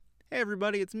Hey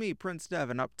everybody, it's me, Prince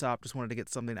Devin, up top. Just wanted to get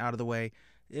something out of the way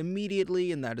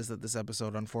immediately, and that is that this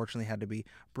episode unfortunately had to be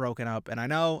broken up. And I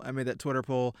know I made that Twitter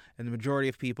poll, and the majority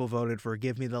of people voted for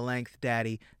Give Me the Length,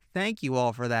 Daddy. Thank you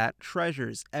all for that.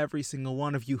 Treasures, every single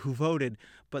one of you who voted.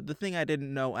 But the thing I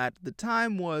didn't know at the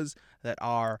time was that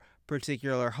our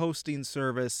particular hosting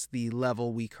service, the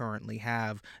level we currently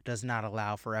have, does not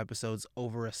allow for episodes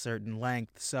over a certain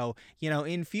length. So,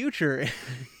 in future,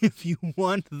 if you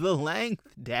want the length,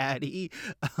 Daddy,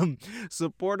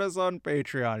 support us on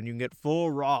Patreon and you can get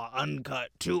full, raw,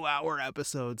 uncut, 2-hour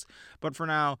episodes. But for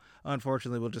now,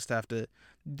 unfortunately, we'll just have to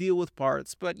deal with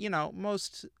parts. But,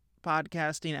 most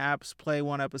podcasting apps play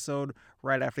one episode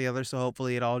right after the other, so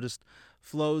hopefully it all just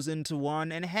flows into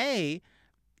one. And hey,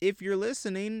 if you're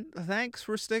listening, thanks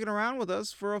for sticking around with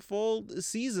us for a full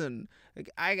season.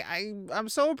 I'm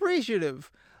so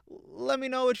appreciative. Let me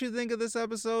know what you think of this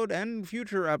episode and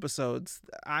future episodes.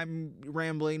 I'm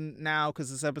rambling now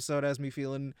because this episode has me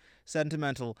feeling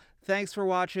sentimental. Thanks for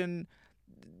watching.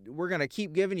 We're going to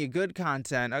keep giving you good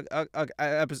content.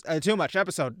 Too much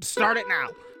episode. Start it now.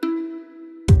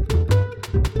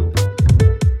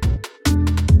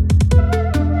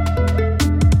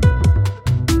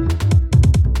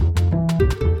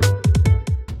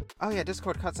 Oh yeah,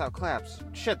 Discord cuts out claps.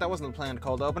 Shit, that wasn't the planned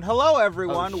cold open. Hello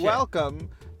everyone, welcome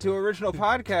to Original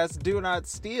Podcast Do Not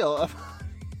Steal.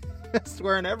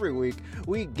 Wherein every week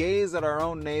we gaze at our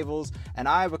own navels and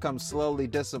I become slowly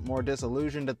more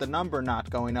disillusioned at the number not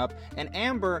going up, and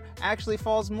Amber actually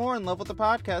falls more in love with the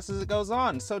podcast as it goes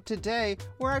on. So today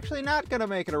we're actually not going to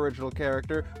make an original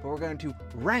character, but we're going to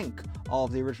rank all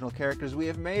of the original characters we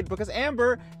have made, because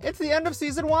Amber, it's the end of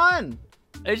season 1.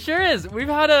 It sure is. We've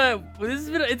had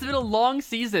it's been a long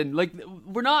season. Like,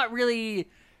 we're not really...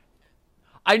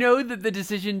 I know that the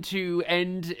decision to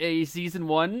end a season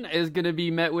 1 is going to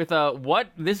be met with what?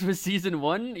 This was season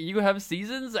 1? You have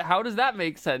seasons? How does that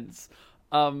make sense?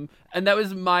 And that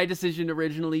was my decision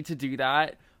originally to do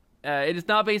that. It is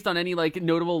not based on any,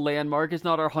 notable landmark. It's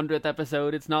not our 100th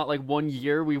episode. It's not, 1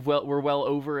 year. We're well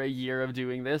over a year of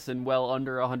doing this and well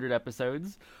under 100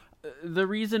 episodes. The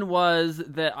reason was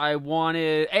that I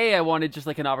wanted just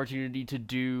an opportunity to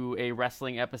do a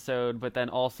wrestling episode, but then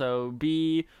also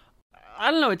B, I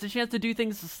don't know, it's a chance to do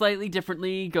things slightly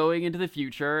differently going into the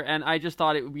future, and I just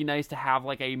thought it would be nice to have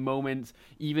a moment,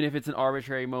 even if it's an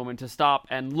arbitrary moment, to stop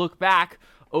and look back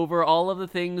over all of the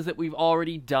things that we've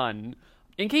already done.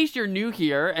 In case you're new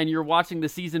here and you're watching the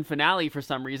season finale for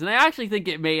some reason, I actually think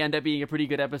it may end up being a pretty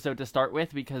good episode to start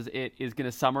with, because it is going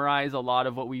to summarize a lot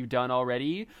of what we've done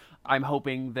already. I'm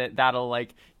hoping that that'll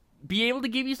be able to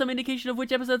give you some indication of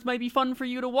which episodes might be fun for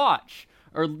you to watch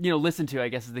or listen to, I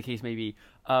guess is the case maybe.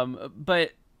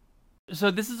 But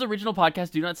so this is Original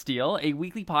Podcast Do Not Steal, a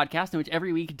weekly podcast in which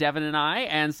every week Devin and I,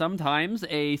 and sometimes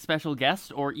a special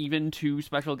guest or even 2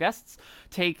 special guests,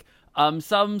 take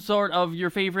some sort of your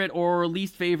favorite or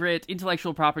least favorite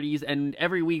intellectual properties, and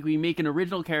every week we make an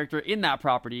original character in that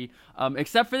property,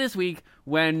 except for this week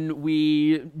when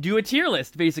we do a tier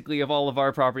list, basically, of all of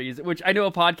our properties, which I know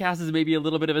a podcast is maybe a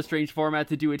little bit of a strange format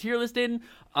to do a tier list in,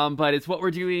 but it's what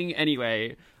we're doing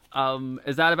anyway.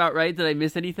 Is that about right? Did I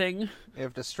miss anything?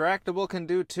 If Distractable can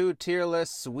do 2 tier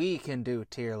lists, we can do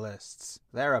tier lists.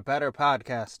 They're a better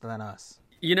podcast than us.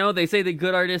 They say that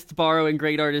good artists borrow and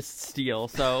great artists steal,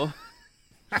 so...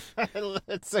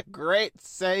 It's a great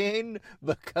saying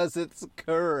because it's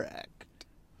correct.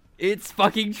 It's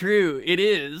fucking true. It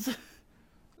is.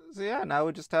 So yeah, now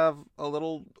we just have a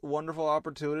little wonderful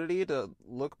opportunity to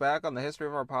look back on the history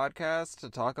of our podcast, to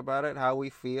talk about it, how we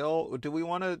feel. Do we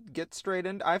want to get straight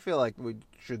in? I feel like we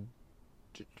should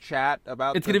chat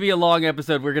about It's going to be a long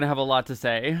episode. We're going to have a lot to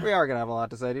say. We are going to have a lot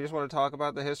to say. Do you just want to talk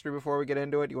about the history before we get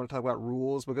into it? Do you want to talk about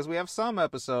rules? Because we have some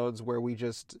episodes where we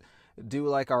just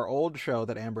do our old show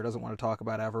that Amber doesn't want to talk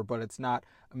about ever, but it's not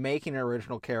making an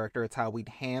original character, it's how we'd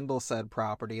handle said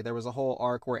property. There was a whole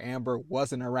arc where Amber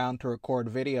wasn't around to record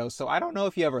videos, so I don't know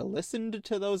if you ever listened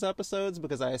to those episodes,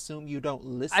 because I assume you don't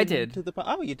listen I did. To the...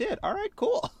 Oh, you did? All right,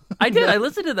 cool. I did. I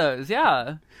listened to those,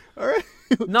 yeah. All right.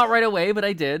 Not right away, but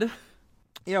I did.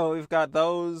 We've got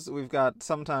those. We've got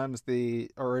sometimes the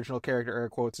original character, air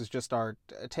quotes, is just our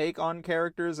take on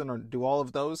characters, and do all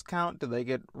of those count? Do they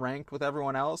get ranked with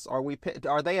everyone else?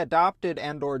 Are they adopted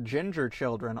and or ginger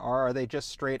children, or are they just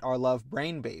straight our love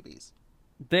brain babies?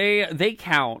 They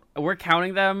count. We're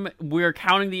counting them. We're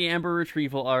counting the Amber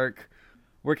retrieval arc.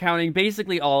 We're counting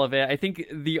basically all of it. I think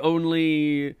the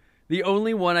only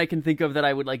one I can think of that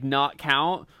I would not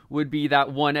count would be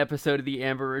that one episode of the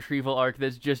Amber retrieval arc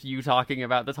that's just you talking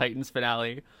about the Titans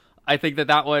finale. I think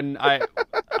that one,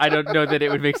 I don't know that it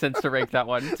would make sense to rank that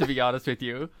one, to be honest with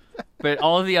you. But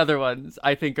all of the other ones,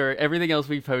 I think, are everything else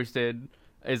we've posted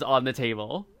is on the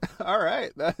table. All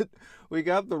right, we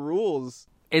got the rules.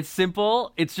 It's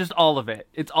simple. It's just all of it.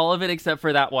 It's all of it except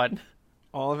for that one.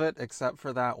 All of it except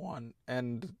for that one,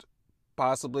 and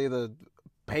possibly the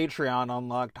Patreon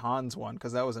unlocked Hans one,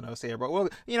 because that was an OCA. But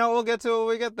we'll get to it when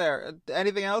we get there.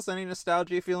 Anything else? Any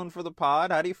nostalgia feeling for the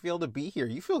pod? How do you feel to be here?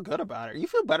 You feel good about it. You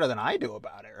feel better than I do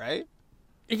about it, right?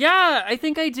 Yeah, I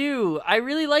think I do. I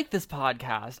really like this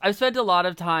podcast. I've spent a lot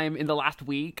of time in the last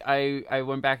week. I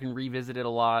went back and revisited a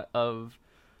lot of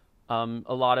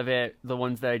it, the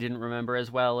ones that I didn't remember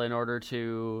as well, in order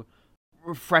to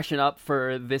freshen up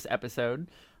for this episode.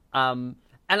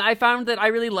 And I found that I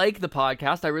really like the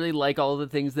podcast. I really like all the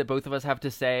things that both of us have to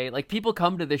say. Like, people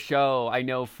come to the show, I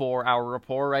know, for our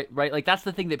rapport, right? Like, that's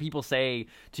the thing that people say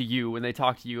to you when they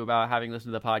talk to you about having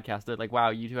listened to the podcast. They're like,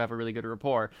 wow, you two have a really good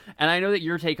rapport. And I know that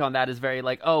your take on that is very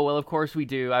like, oh, well, of course we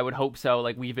do. I would hope so.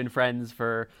 Like, we've been friends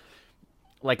for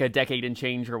like a decade and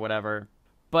change or whatever.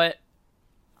 But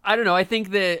I don't know. I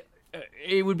think that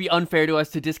it would be unfair to us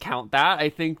to discount that. I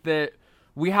think that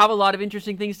we have a lot of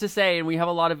interesting things to say, and we have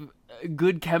a lot of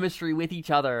good chemistry with each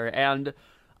other. And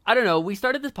I don't know, we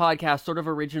started this podcast sort of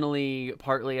originally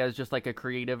partly as just like a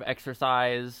creative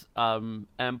exercise, and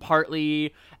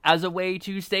partly as a way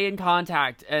to stay in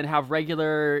contact and have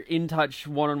regular in touch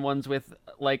one-on-ones with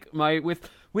like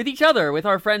with each other, with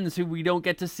our friends who we don't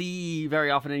get to see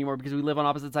very often anymore because we live on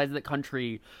opposite sides of the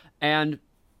country. And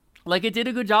like, it did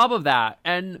a good job of that.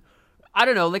 And I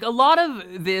don't know, like, a lot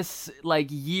of this, like,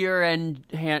 year and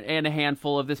a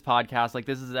handful of this podcast, like,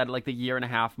 this is at, like, the 1.5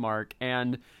 year mark,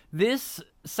 and this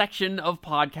section of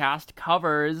podcast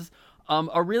covers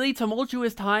a really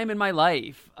tumultuous time in my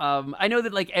life. I know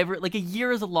that, like, a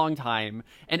year is a long time,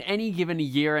 and any given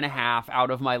 1.5 years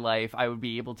out of my life, I would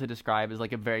be able to describe as,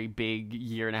 like, a very big 1.5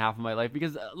 years of my life,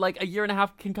 because, like, 1.5 years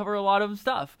can cover a lot of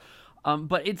stuff.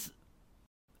 But it's...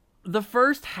 The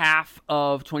first half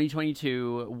of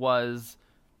 2022 was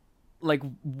like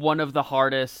one of the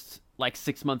hardest like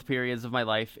 6-month periods of my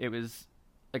life. It was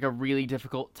like a really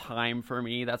difficult time for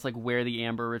me. That's like where the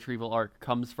Amber retrieval arc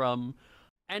comes from.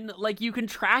 And like, you can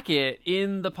track it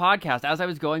in the podcast. As I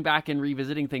was going back and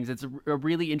revisiting things, it's a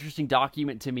really interesting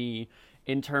document to me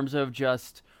in terms of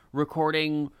just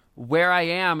recording where I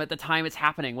am at the time it's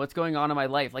happening, what's going on in my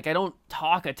life. Like, I don't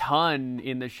talk a ton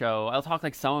in the show. I'll talk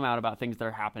like some amount about things that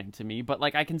are happening to me, but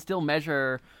like, I can still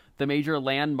measure the major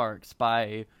landmarks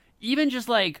by even just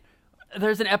like,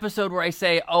 there's an episode where I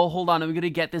say, oh, hold on, I'm going to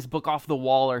get this book off the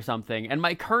wall or something. And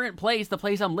my current place, the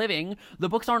place I'm living, the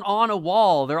books aren't on a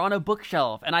wall, they're on a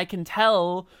bookshelf. And I can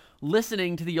tell,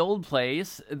 listening to the old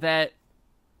place, that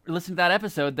listen to that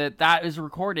episode, that is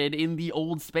recorded in the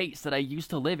old space that I used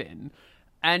to live in.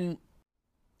 And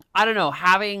I don't know,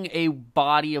 having a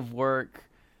body of work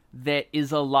that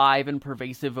is alive and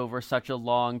pervasive over such a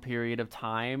long period of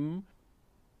time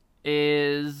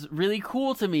is really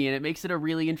cool to me, and it makes it a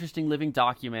really interesting living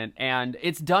document. And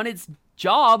it's done its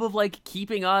job of like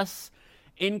keeping us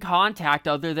in contact,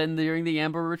 other than during the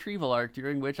Amber retrieval arc,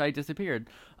 during which I disappeared.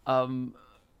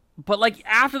 But like,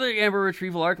 after the Amber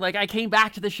retrieval arc, like, I came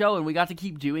back to the show and we got to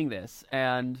keep doing this.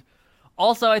 And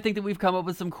also, I think that we've come up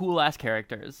with some cool-ass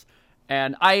characters.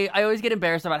 And I always get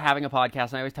embarrassed about having a podcast,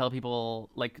 and I always tell people,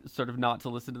 like, sort of not to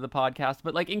listen to the podcast.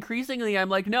 But, like, increasingly, I'm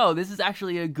like, no, this is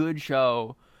actually a good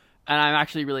show. And I'm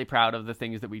actually really proud of the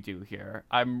things that we do here.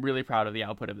 I'm really proud of the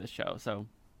output of this show. So,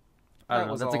 I don't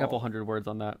know, that's a couple hundred words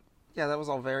on that. Yeah, that was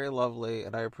all very lovely,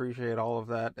 and I appreciate all of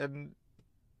that. And,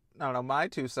 I don't know, my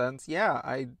 2 cents, yeah,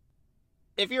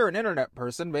 if you're an internet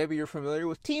person, maybe you're familiar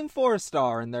with Team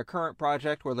 4-Star and their current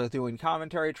project where they're doing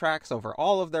commentary tracks over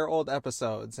all of their old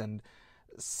episodes, and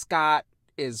Scott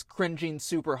is cringing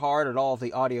super hard at all of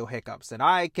the audio hiccups, and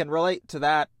I can relate to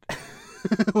that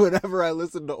whenever I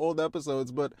listen to old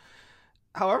episodes. But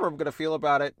however I'm going to feel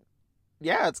about it,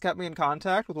 yeah, it's kept me in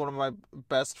contact with one of my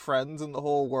best friends in the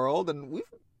whole world, and we've,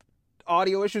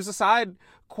 audio issues aside,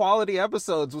 quality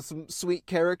episodes with some sweet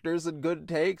characters and good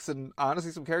takes, and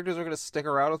honestly, some characters are going to stick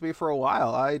around with me for a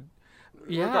while.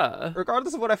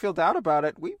 Regardless of what I feel down about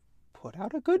it, we put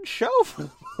out a good show for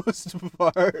the most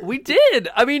part. We did.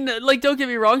 I mean, like, don't get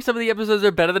me wrong, some of the episodes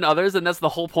are better than others, and that's the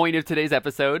whole point of today's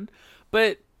episode.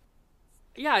 But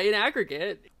yeah, in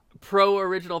aggregate, pro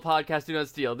original podcast Do Not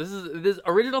Steal. This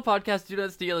original podcast Do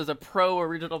Not Steal is a pro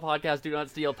original podcast Do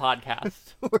Not Steal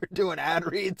podcast. We're doing ad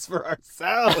reads for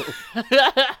ourselves.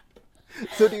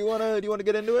 So do you want to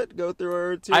get into it? Go through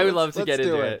our tier? I would love to get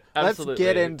into it. Absolutely. Let's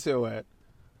get into it.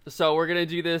 So we're gonna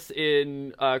do this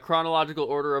in chronological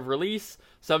order of release.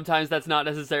 Sometimes that's not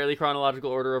necessarily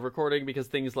chronological order of recording because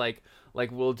things like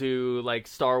we'll do like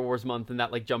Star Wars month and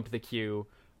that like jump the queue.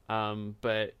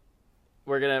 But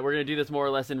we're gonna do this more or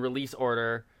less in release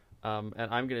order. And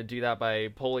I'm gonna do that by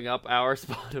pulling up our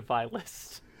Spotify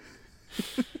list.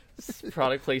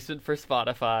 Product placement for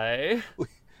Spotify.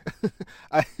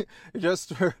 I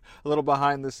just for a little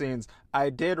behind the scenes, I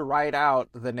did write out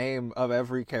the name of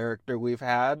every character we've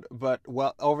had, but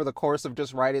over the course of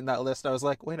just writing that list, I was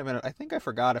like, wait a minute, I think I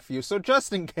forgot a few. So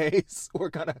just in case, we're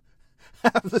gonna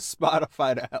have the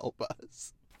Spotify to help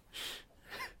us.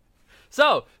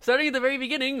 So, starting at the very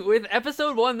beginning with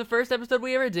episode 1, the first episode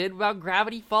we ever did about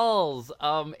Gravity Falls,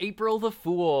 April the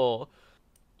Fool.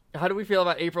 How do we feel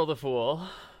about April the Fool?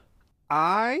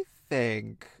 I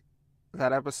think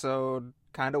that episode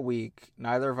kind of weak.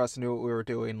 Neither of us knew what we were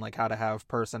doing, like how to have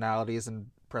personalities and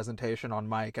presentation on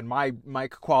mic, and my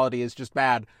mic quality is just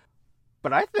bad.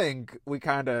 But I think we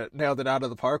kind of nailed it out of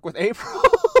the park with April.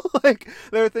 Like,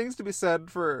 there are things to be said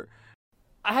for...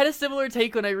 I had a similar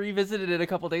take when I revisited it a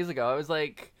couple days ago. I was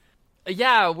like,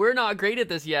 yeah, we're not great at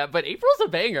this yet, but April's a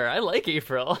banger. I like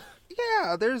April.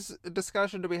 Yeah, there's a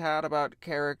discussion to be had about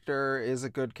character. Is a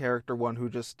good character one who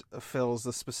just fills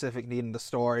the specific need in the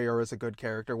story, or is a good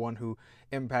character one who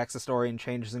impacts the story and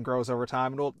changes and grows over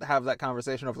time? And we'll have that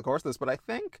conversation over the course of this. But I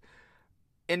think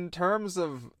in terms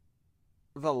of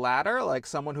the latter, like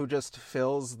someone who just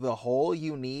fills the hole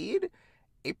you need,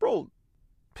 April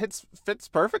fits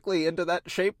perfectly into that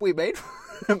shape we made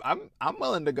for him. I'm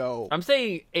willing to go. I'm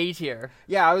saying A tier.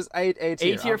 Yeah, I was A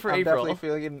tier. A tier for I'm April. Definitely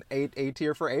feeling A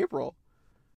tier for April.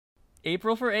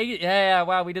 April for A. Yeah.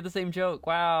 Wow, we did the same joke.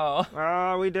 Wow.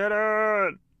 Ah, we did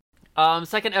it.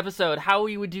 Second episode, how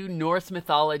we would do Norse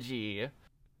mythology.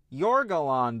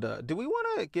 Jorgalanda. Do we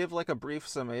want to give like a brief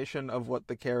summation of what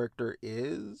the character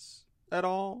is at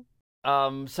all?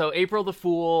 So April the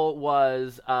Fool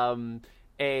was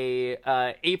a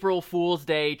April Fool's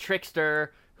Day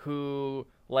trickster who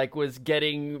like was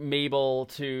getting Mabel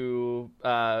to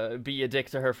be a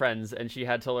dick to her friends, and she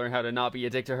had to learn how to not be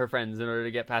a dick to her friends in order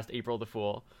to get past April the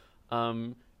Fool.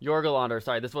 Jorgalander,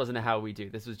 sorry, this wasn't a how we do.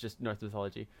 This was just Norse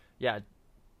mythology. Yeah.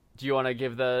 Do you want to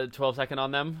give the 12-second on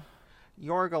them?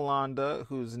 Jorgalanda,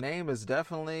 whose name is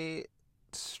definitely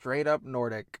straight up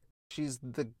Nordic. She's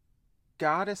the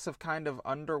goddess of kind of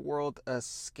underworld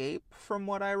escape, from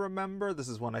what I remember. This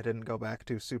is one I didn't go back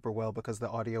to super well because the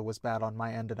audio was bad on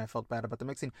my end and I felt bad about the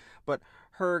mixing. But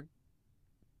her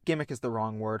gimmick is the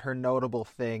wrong word. Her notable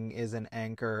thing is an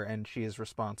anchor, and she is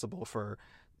responsible for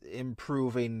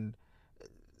improving,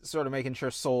 sort of making sure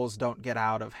souls don't get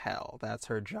out of hell. That's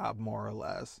her job, more or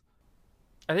less.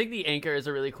 I think the anchor is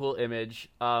a really cool image.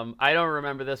 I don't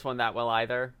remember this one that well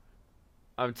either.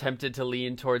 I'm tempted to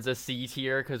lean towards a C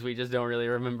tier because we just don't really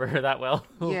remember her that well.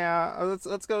 Yeah,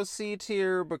 let's go C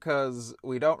tier because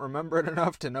we don't remember it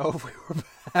enough to know if we were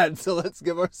bad. So let's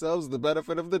give ourselves the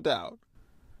benefit of the doubt.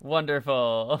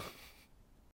 Wonderful.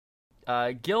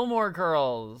 Gilmore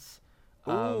Girls.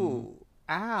 Ooh,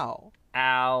 Al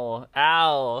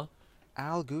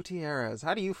Gutierrez.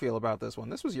 How do you feel about this one?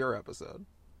 This was your episode.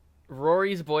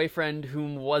 Rory's boyfriend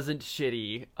whom wasn't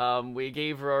shitty. We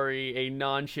gave Rory a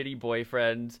non-shitty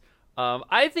boyfriend.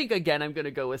 I think, again, I'm going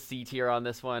to go with C tier on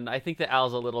this one. I think that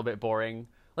Al's a little bit boring.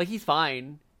 Like, he's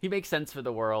fine. He makes sense for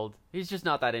the world. He's just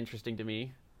not that interesting to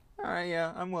me. All right,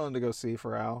 yeah, I'm willing to go C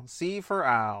for Al. C for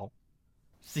Al.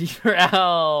 C for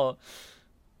Al.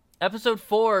 Episode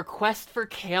 4, Quest for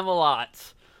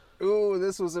Camelot. Ooh,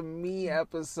 this was a me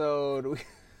episode.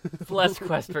 Less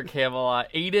Quest for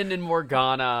Camelot. Aiden and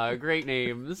Morgana. Great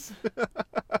names.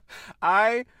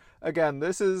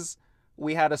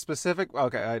 We had a specific...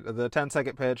 Okay, the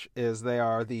 10-second pitch is they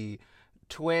are the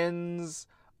twins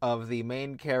of the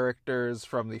main characters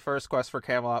from the first Quest for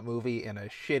Camelot movie in a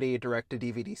shitty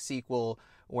direct-to-DVD sequel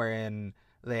wherein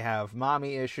they have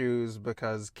mommy issues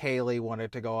because Kaylee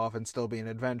wanted to go off and still be an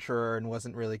adventurer and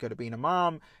wasn't really good at being a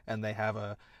mom, and they have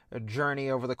a journey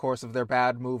over the course of their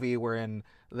bad movie wherein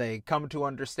they come to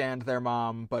understand their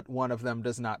mom, but one of them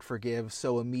does not forgive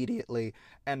so immediately.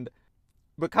 And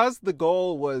because the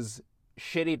goal was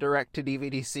shitty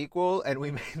direct-to-DVD sequel, and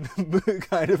we made them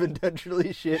kind of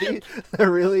intentionally shitty,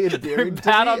 they're really endearing to me.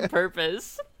 Bad on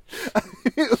purpose.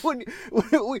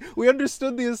 we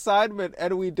understood the assignment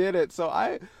and we did it, so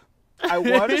I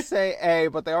want to say A,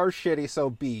 but they are shitty, so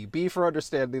B. B for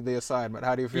understanding the assignment.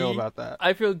 How do you feel about that?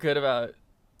 I feel good about it.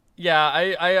 Yeah,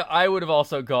 I would have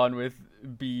also gone with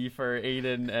B for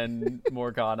Aiden and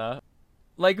Morgana.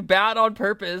 Like, bad on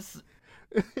purpose.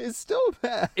 It's still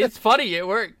bad. It's funny, it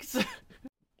works.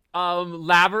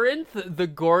 Labyrinth, the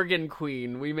Gorgon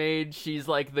Queen. She's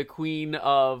like the queen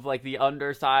of like the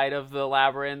underside of the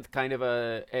labyrinth, kind of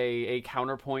a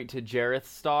counterpoint to Jareth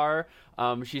Star.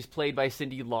 She's played by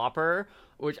Cyndi Lauper,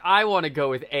 which I want to go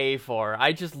with A for.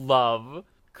 I just love.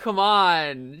 Come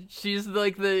on, she's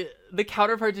like the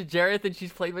counterpart to Jareth, and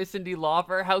she's played by Cyndi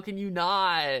Lauper. How can you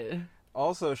not?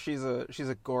 Also, she's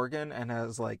a Gorgon and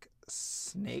has like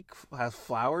has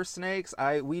flower snakes.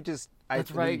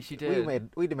 That's right, she did.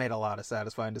 We made a lot of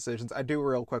satisfying decisions. I do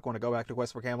real quick want to go back to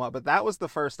Quest for Camelot, but that was the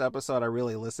first episode I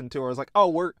really listened to where I was like, oh,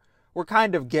 we're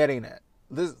kind of getting it.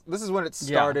 This is when it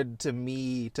started to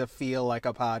me to feel like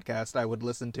a podcast I would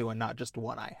listen to and not just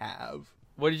one I have.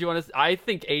 What did you want to? I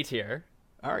think A tier.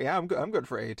 All right, yeah, I'm good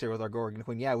for A tier with our Gorgon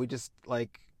Queen. Yeah, we just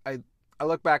like I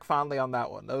look back fondly on that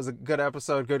one. That was a good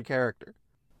episode, good character.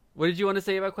 What did you want to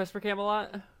say about Quest for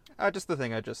Camelot? Just the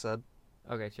thing I just said.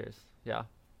 Okay, cheers. Yeah.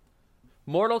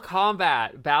 Mortal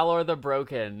Kombat, Balor the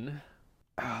Broken.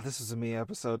 Oh, this was a me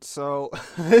episode. So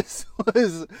this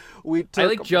was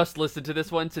I just listened to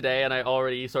this one today, and I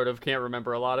already sort of can't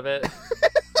remember a lot of it.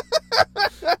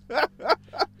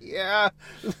 Yeah,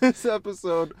 this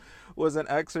episode was an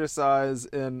exercise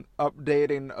in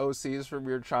updating OCs from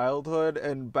your childhood,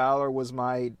 and Balor was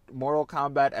my Mortal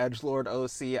Kombat edgelord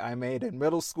OC I made in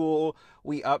middle school.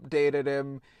 We updated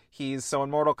him. So in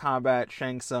Mortal Kombat,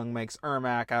 Shang Tsung makes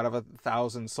Ermac out of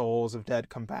 1,000 souls of dead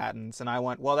combatants, and I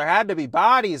went, well, there had to be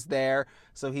bodies there,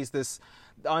 so he's this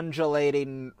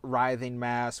undulating, writhing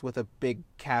mass with a big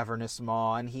cavernous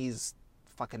maw, and he's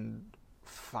fucking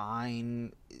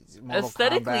fine. Mortal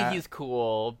Aesthetically, Kombat. He's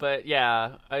cool, but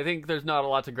yeah, I think there's not a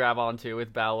lot to grab onto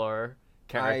with Balor,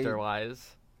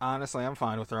 character-wise. Honestly, I'm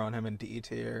fine with throwing him in D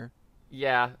tier.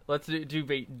 Yeah, let's do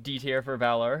D tier for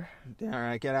Balor.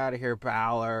 Alright, get out of here,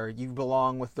 Balor. You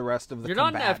belong with the rest of the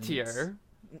combatants. You're not an F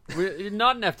tier. You're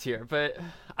not an F tier, but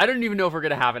I don't even know if we're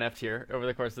going to have an F tier over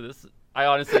the course of this. I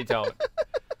honestly don't.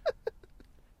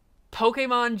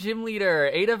 Pokemon Gym Leader,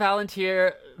 Ada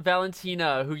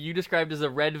Valentina, who you described as a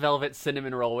red velvet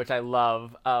cinnamon roll, which I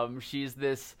love. She's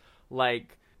this,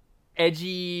 like,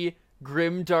 edgy,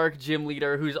 grim, dark gym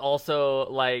leader who's also,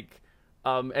 like,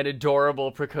 an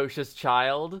adorable, precocious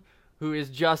child who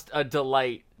is just a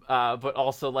delight, but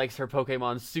also likes her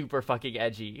Pokemon super fucking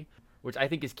edgy, which I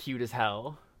think is cute as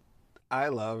hell. I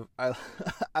love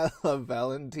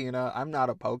Valentina. I'm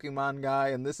not a Pokemon guy,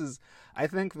 and this is, I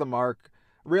think, the mark,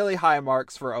 really high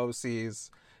marks for OCs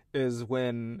is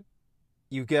when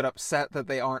you get upset that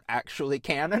they aren't actually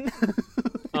canon.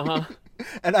 Uh-huh.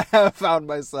 And I have found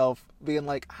myself being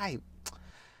like, I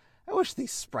wish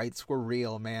these sprites were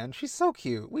real, man. She's so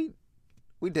cute. We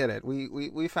did it.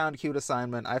 We found cute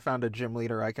assignment. I found a gym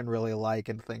leader I can really like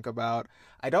and think about.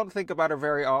 I don't think about her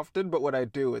very often, but when I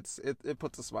do, it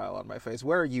puts a smile on my face.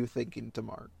 Where are you thinking to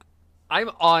mark? I'm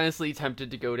honestly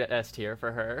tempted to go to S tier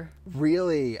for her.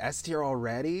 Really? S tier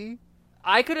already?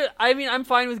 I'm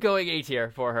fine with going A tier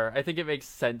for her. I think it makes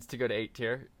sense to go to A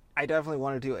tier. I definitely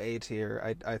want to do A tier.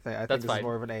 I think this is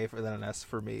more of an A than an S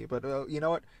for me. But you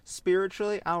know what?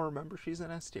 Spiritually, I'll remember she's an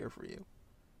S tier for you.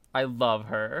 I love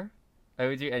her. I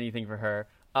would do anything for her.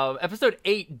 Episode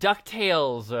 8,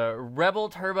 DuckTales, Rebel,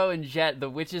 Turbo, and Jet, the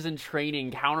Witches in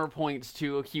Training, counterpoints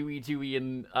to Huey, Dewey,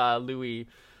 and Louie.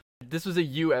 This was a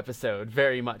U episode,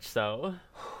 very much so.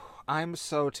 I'm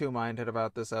so two-minded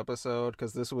about this episode,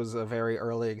 because this was a very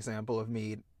early example of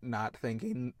me not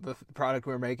thinking the product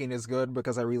we're making is good,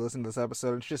 because I re-listened to this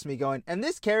episode. It's just me going, and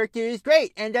this character is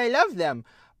great, and I love them.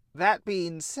 That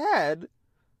being said,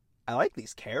 I like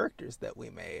these characters that we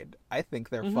made. I think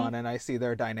they're fun, and I see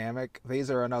their dynamic.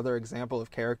 These are another example of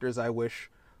characters I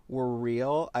wish were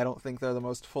real. I don't think they're the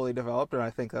most fully developed, and I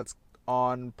think that's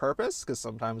on purpose, because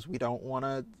sometimes we don't want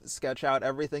to sketch out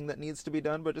everything that needs to be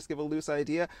done, but just give a loose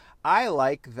idea. I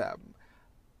like them.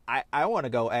 I want to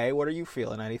go A. What are you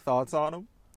feeling? Any thoughts on them?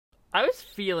 I was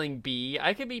feeling B.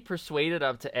 I could be persuaded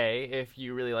up to A if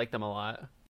you really like them a lot.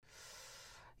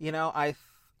 You know, I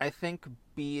think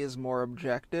B is more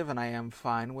objective, and I am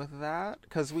fine with that,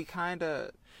 because we kind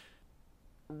of...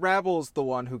 Rebel's the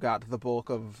one who got the bulk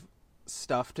of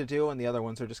stuff to do, and the other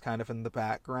ones are just kind of in the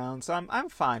background, so I'm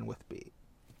fine with B.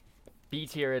 B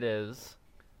tier it is.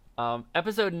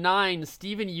 Episode 9,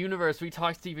 Steven Universe. We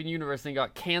talked Steven Universe and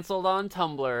got canceled on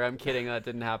Tumblr. I'm kidding, that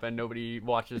didn't happen. Nobody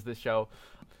watches this show.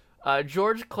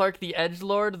 George Clark the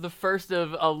Edgelord, the first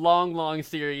of a long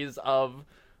series of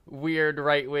weird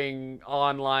right-wing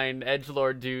online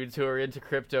edgelord dudes who are into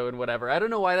crypto and whatever. I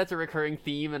don't know why that's a recurring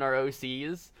theme in our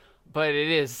OCs, but it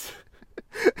is.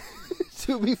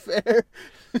 To be fair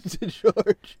to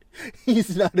George,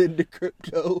 he's not into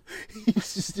crypto.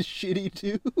 He's just a shitty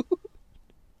dude.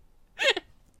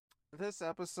 This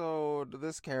episode,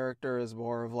 this character is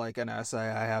more of like an essay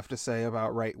I have to say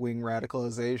about right-wing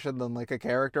radicalization than like a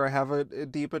character I have a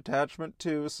deep attachment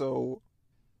to, so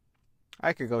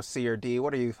I could go C or D.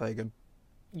 What are you thinking?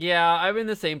 Yeah, I'm in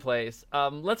the same place.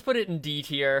 Let's put it in D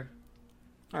tier.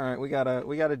 All right, we got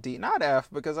a D, not F,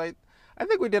 because I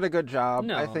think we did a good job.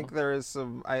 I No. think there is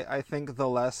some. I think the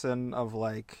lesson of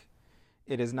like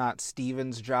it is not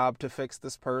Steven's job to fix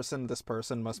this person. This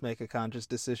person must make a conscious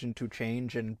decision to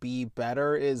change and be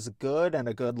better is good and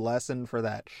a good lesson for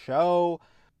that show.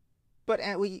 But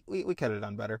we could have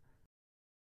done better.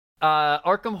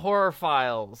 Arkham Horror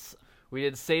Files. We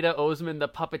did Seda Osman the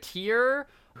Puppeteer,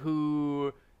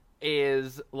 who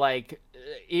is like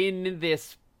in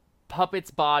this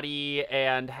puppet's body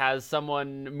and has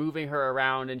someone moving her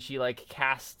around, and she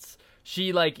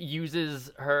like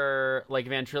uses her like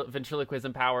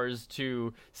ventriloquism powers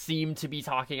to seem to be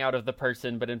talking out of the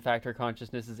person, but in fact her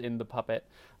consciousness is in the puppet.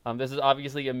 This is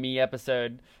obviously a me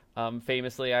episode.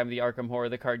 Famously, I'm the Arkham Horror,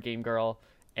 the card game girl,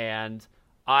 and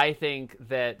I think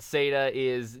that Seda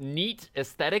is neat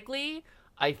aesthetically.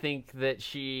 I think that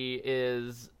she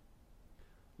is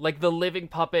like the living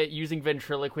puppet using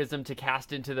ventriloquism to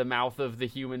cast into the mouth of the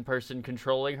human person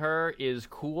controlling her is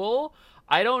cool.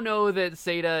 I don't know that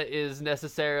Seda is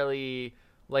necessarily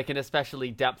like an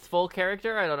especially depthful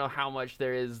character. I don't know how much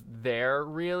there is there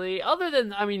really, other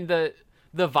than I mean the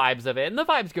vibes of it, and the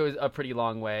vibes go a pretty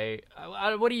long way.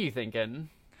 What are you thinking?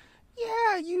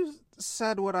 Yeah, you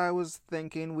said what I was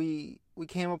thinking. We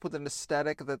came up with an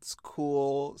aesthetic that's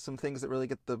cool, some things that really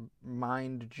get the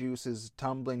mind juices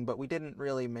tumbling, but we didn't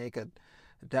really make a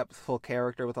depthful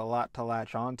character with a lot to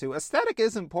latch onto. Aesthetic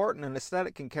is important, and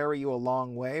aesthetic can carry you a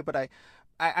long way, but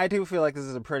I do feel like this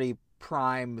is a pretty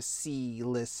prime C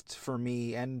list for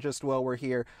me. And just while we're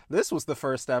here, this was the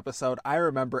first episode I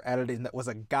remember editing that was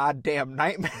a goddamn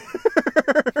nightmare.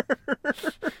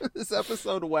 This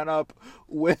episode went up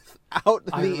without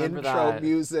the intro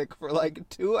music for like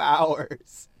 2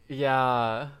 hours.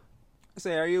 Yeah.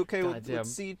 Say, are you okay with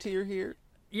C tier here?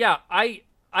 Yeah,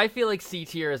 I feel like C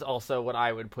tier is also what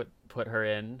I would put her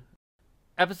in.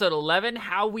 Episode 11,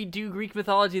 How We Do Greek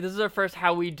Mythology. This is our first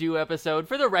How We Do episode.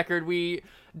 For the record,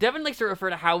 Devin likes to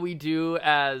refer to How We Do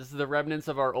as the remnants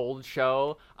of our old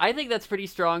show. I think that's pretty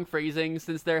strong phrasing,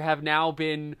 since there have now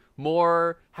been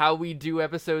more How We Do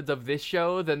episodes of this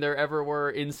show than there ever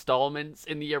were installments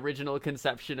in the original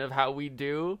conception of How We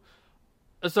Do.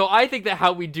 So I think that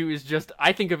How We Do is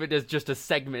I think of it as just a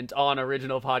segment on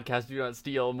original podcast Do Not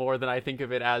Steal, more than I think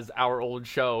of it as our old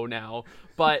show now.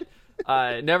 But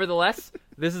nevertheless,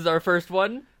 this is our first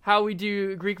one. How We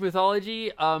Do Greek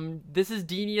Mythology. This is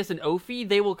Denius and Ophi.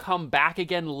 They will come back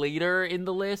again later in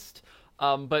the list.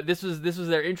 But this was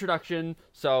their introduction.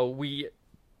 So we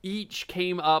each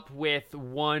came up with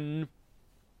one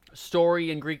story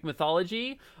in Greek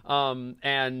mythology.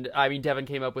 And I mean, Devin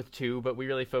came up with 2, but we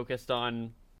really focused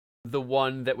on the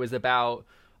one that was about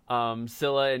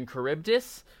Scylla and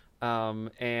Charybdis.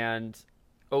 And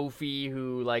Ophi,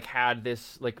 who like had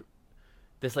this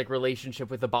relationship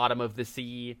with the bottom of the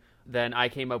sea. Then I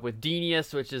came up with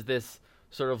Denius, which is this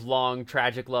sort of long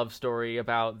tragic love story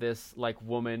about this like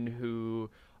woman who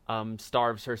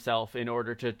starves herself in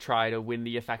order to try to win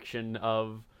the affection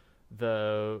of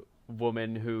the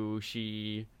woman who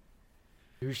she's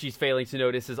failing to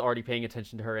notice is already paying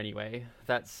attention to her anyway.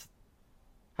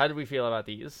 How did we feel about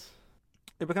these?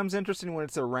 It becomes interesting when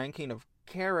it's a ranking of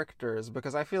characters,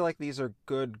 because I feel like these are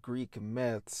good Greek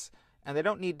myths. And they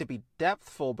don't need to be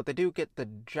depthful, but they do get the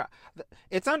job.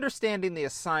 It's understanding the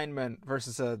assignment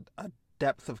versus a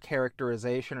depth of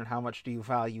characterization, and how much do you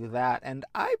value that. And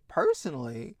I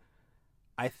personally,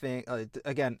 I think,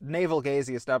 again,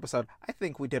 navel-gaziest episode, I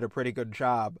think we did a pretty good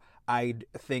job. I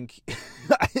think,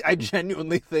 I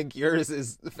genuinely think yours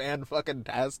is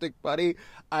fan-fucking-tastic, buddy.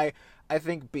 I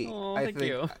think B. Oh, thank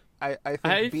you. I think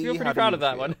I B, feel pretty proud of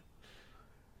that one.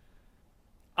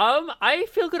 I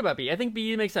feel good about B. I think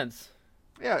B makes sense.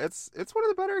 Yeah, it's one of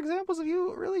the better examples of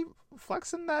you really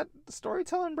flexing that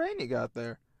storytelling brain you got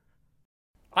there.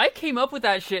 I came up with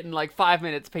that shit in like 5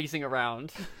 minutes pacing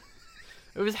around.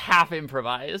 It was half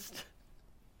improvised.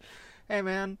 Hey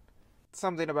man,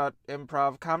 something about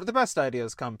improv comedy. The best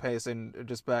ideas come pacing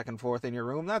just back and forth in your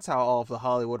room. That's how all of the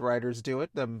Hollywood writers do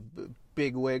it. Them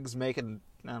big wigs making,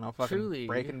 I don't know, fucking Truly.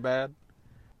 Breaking Bad.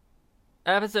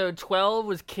 Episode 12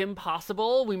 was Kim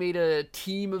Possible. We made a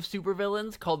team of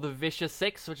supervillains called the Vicious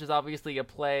Six, which is obviously a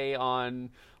play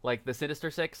on like the Sinister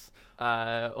Six.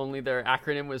 Only their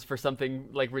acronym was for something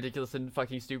like ridiculous and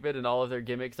fucking stupid, and all of their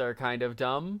gimmicks are kind of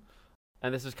dumb.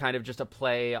 And this was kind of just a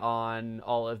play on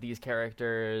all of these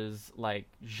characters' like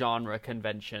genre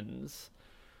conventions.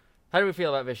 How do we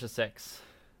feel about Vicious Six?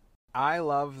 I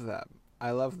love them.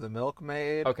 I love the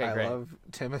Milkmaid. Okay, great. I love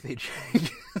Timothy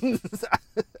Jenkins.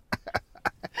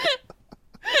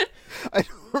 I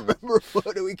don't remember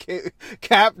what we came.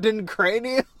 Captain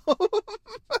Cranium.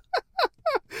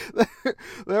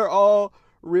 They're all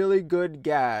really good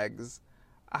gags.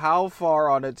 How far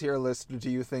on a tier list do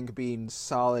you think being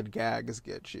solid gags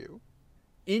get you?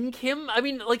 In Kim, I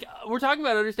mean, like, we're talking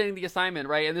about understanding the assignment,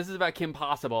 right? And this is about Kim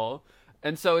Possible.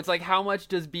 And so it's like, how much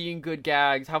does being good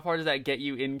gags, how far does that get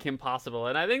you in Kim Possible?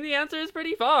 And I think the answer is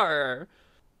pretty far.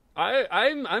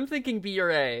 I'm thinking B or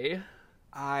A.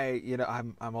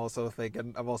 I'm also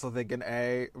thinking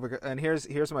A, and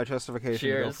here's my justification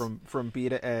to go from B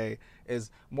to A is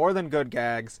more than good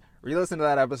gags. Re-listen to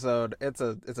that episode. It's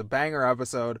a banger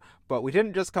episode, but we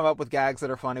didn't just come up with gags that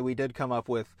are funny. We did come up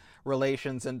with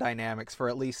relations and dynamics for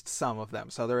at least some of them.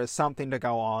 So there is something to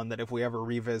go on that if we ever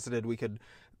revisited, we could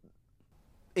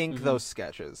ink those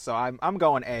sketches. So I'm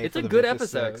going A. It's a good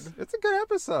episode. It's a good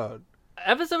episode.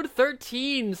 Episode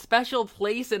 13, special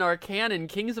place in our canon,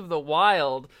 Kings of the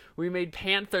Wild. We made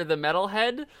Panther the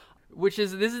metalhead, this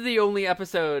is the only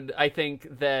episode, I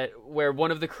think, that where one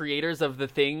of the creators of the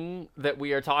thing that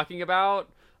we are talking about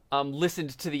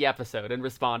listened to the episode and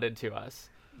responded to us.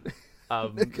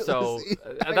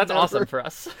 That's awesome for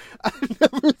us. I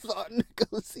never thought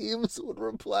Nicholas Eames would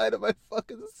reply to my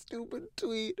fucking stupid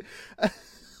tweet.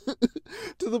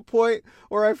 To the point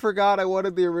where I forgot I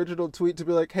wanted the original tweet to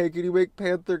be like, hey, can you make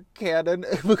Panther canon?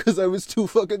 Because I was too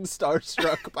fucking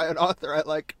starstruck by an author I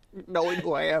like knowing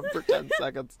who I am for 10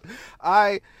 seconds.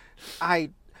 I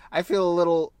feel a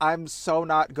little, I'm so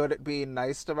not good at being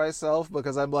nice to myself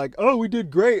because I'm like, oh, we did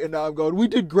great. And now I'm going, we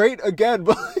did great again.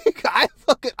 But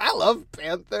like, I love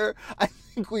Panther. I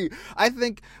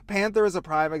think Panther is a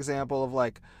prime example of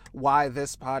like, why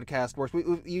this podcast works.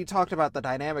 You talked about the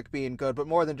dynamic being good, but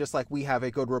more than just like we have a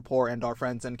good rapport and our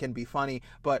friends and can be funny,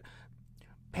 but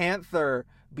Panther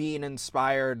being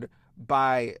inspired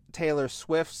by Taylor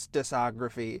Swift's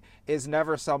discography is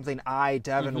never something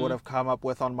Devin would have come up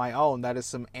with on my own. That is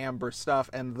some Amber stuff,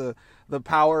 and the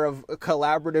power of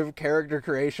collaborative character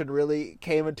creation really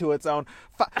came into its own.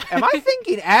 Am I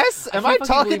thinking S? Am I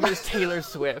talking about Taylor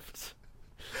Swift?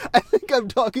 I think I'm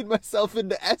talking myself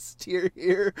into S tier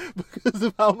here because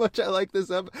of how much I like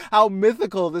this how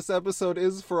mythical this episode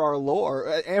is for our lore.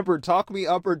 Amber, talk me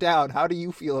up or down. How do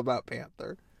you feel about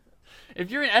Panther?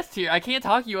 If you're in S tier, I can't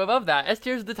talk you above that. S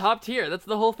tier is the top tier. That's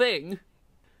the whole thing.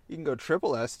 You can go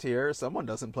triple S tier. Someone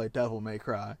doesn't play Devil May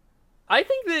Cry. I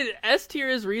think that S tier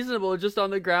is reasonable just on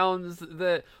the grounds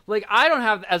that, like, I don't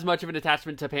have as much of an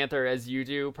attachment to Panther as you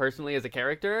do personally as a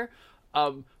character.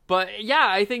 But yeah,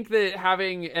 I think that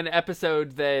having an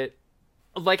episode that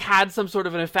like had some sort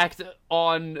of an effect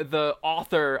on the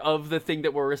author of the thing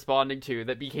that we're responding to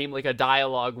that became like a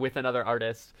dialogue with another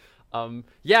artist.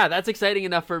 Yeah, that's exciting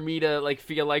enough for me to like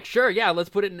feel like, sure, yeah, let's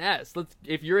put it in S.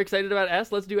 If you're excited about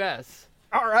S, let's do S.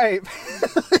 All right.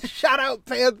 Shout out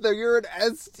Panther, you're an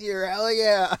S tier. Hell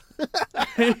yeah.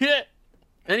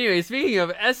 Anyway, speaking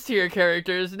of S-tier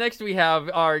characters, next we have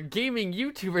our gaming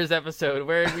YouTubers episode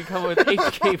where we come with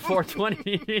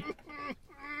HK420.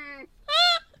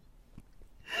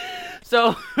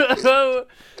 So we're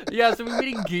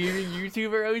meeting gaming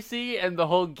YouTuber OC, and the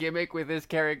whole gimmick with this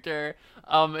character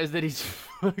is that he's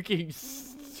fucking...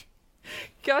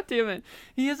 God damn it.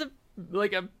 He has a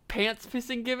pants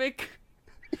pissing gimmick.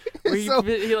 Where so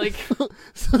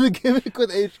the gimmick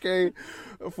with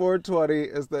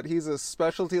HK420 is that he's a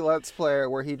specialty Let's Player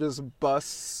where he just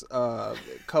busts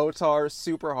Kotar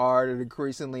super hard in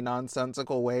increasingly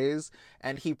nonsensical ways,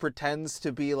 and he pretends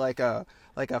to be like a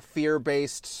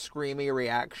fear-based screamy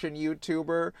reaction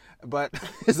YouTuber, but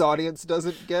his audience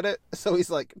doesn't get it, so he's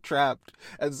like trapped.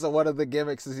 And so one of the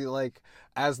gimmicks is he like,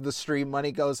 as the stream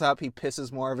money goes up, he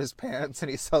pisses more of his pants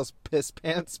and he sells piss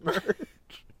pants merch.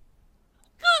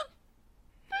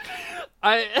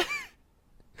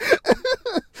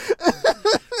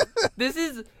 This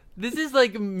is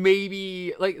like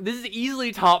maybe like this is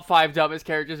easily top 5 dumbest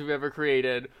characters we've ever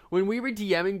created. When we were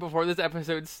DMing before this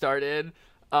episode started,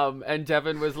 and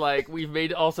Devin was like, we've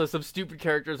made also some stupid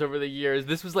characters over the years.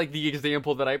 This was like the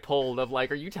example that I pulled of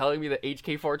like, are you telling me that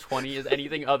HK420 is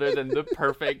anything other than the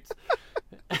perfect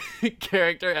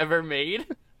character ever made?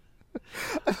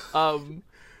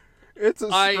 It's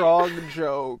a strong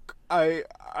joke.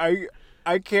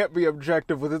 I can't be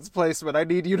objective with its placement. I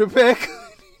need you to pick.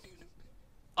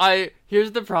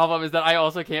 Here's the problem is that I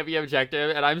also can't be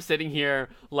objective, and I'm sitting here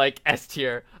like S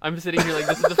tier. I'm sitting here like,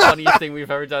 this is the funniest thing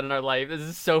we've ever done in our life. This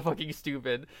is so fucking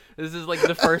stupid. This is like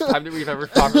the first time that we've ever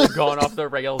properly gone off the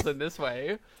rails in this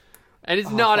way. And it's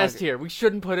Oh, not fuck. S tier. We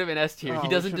shouldn't put him in S tier. Oh, He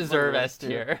we doesn't shouldn't put deserve him in S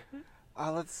tier.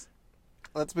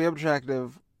 Let's be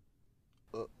objective.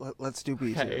 Let's do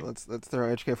B tier. Okay. Let's throw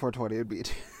HK420 in B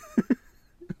tier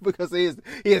because he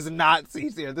is not C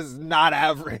tier. This is not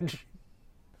average.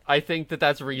 I think that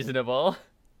that's reasonable.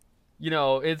 You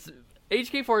know, it's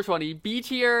HK420, B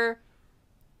tier,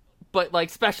 but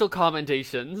like special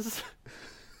commendations.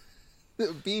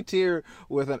 B tier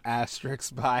with an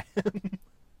asterisk by him.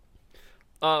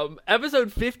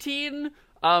 Episode 15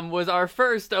 was our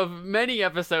first of many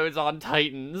episodes on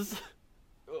Titans.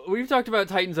 We've talked about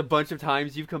Titans a bunch of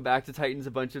times. You've come back to Titans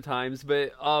a bunch of times,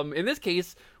 but in this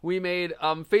case, we made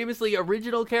famously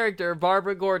original character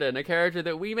Barbara Gordon, a character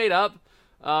that we made up,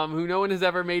 who no one has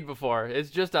ever made before. It's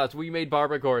just us. We made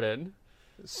Barbara Gordon.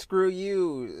 Screw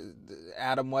you,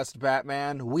 Adam West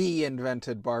Batman. We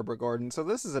invented Barbara Gordon. So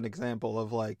this is an example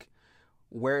of, like,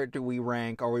 where do we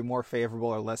rank? Are we more favorable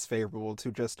or less favorable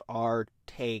to just our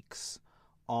takes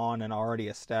on an already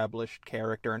established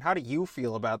character? And how do you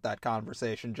feel about that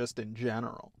conversation just in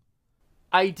general?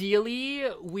 Ideally,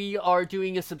 we are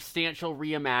doing a substantial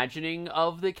reimagining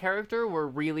of the character. We're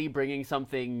really bringing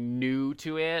something new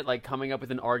to it, like coming up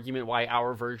with an argument why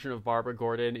our version of Barbara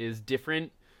Gordon is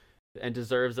different and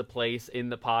deserves a place in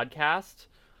the podcast.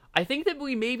 I think that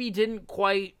we maybe didn't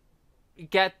quite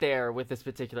get there with this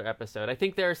particular episode. I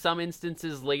think there are some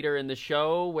instances later in the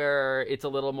show where it's a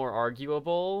little more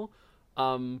arguable.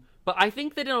 But I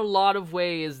think that in a lot of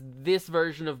ways, this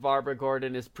version of Barbara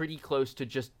Gordon is pretty close to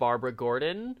just Barbara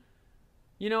Gordon.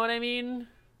 You know what I mean?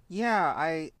 Yeah,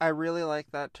 I really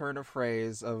like that turn of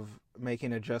phrase of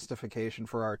making a justification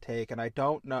for our take. And I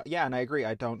don't know. Yeah, and I agree.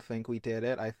 I don't think we did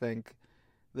it. I think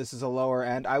this is a lower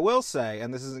end. I will say,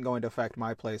 and this isn't going to affect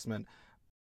my placement,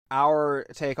 our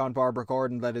take on Barbara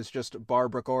Gordon that is just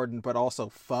Barbara Gordon but also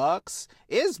fucks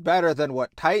is better than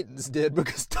what Titans did,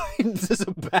 because Titans is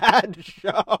a bad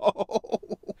show.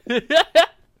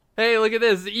 Hey, look at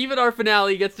this. Even our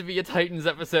finale gets to be a Titans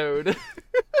episode.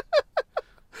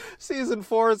 Season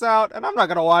 4 is out, and I'm not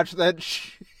gonna watch that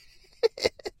shit.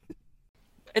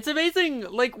 It's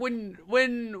amazing, like, when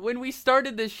we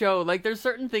started this show, like, there's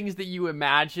certain things that you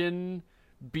imagine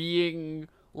being,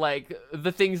 like,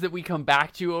 the things that we come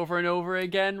back to over and over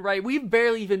again, right? We've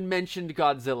barely even mentioned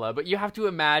Godzilla, but you have to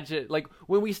imagine, like,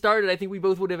 when we started, I think we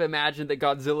both would have imagined that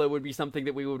Godzilla would be something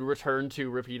that we would return to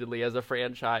repeatedly as a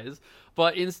franchise.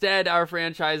 But instead, our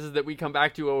franchises that we come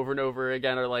back to over and over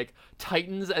again are, like,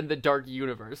 Titans and the Dark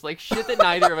Universe. Like, shit that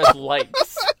neither of us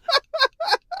likes.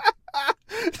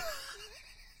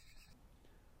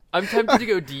 I'm tempted to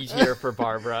go D tier for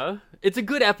Barbara. It's a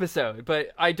good episode, but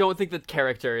I don't think the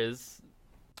character is.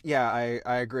 Yeah, I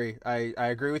agree. I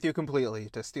agree with you completely.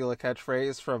 To steal a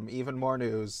catchphrase from Even More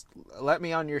News, let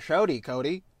me on your showdy,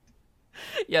 Cody.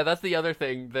 Yeah, that's the other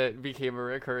thing that became a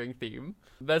recurring theme.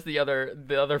 That's the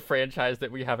other franchise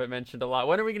that we haven't mentioned a lot.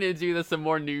 When are we going to do some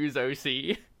more news,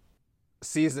 OC?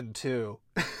 Season 2.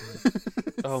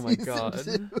 Oh my god.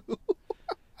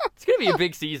 It's gonna be a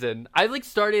big season. I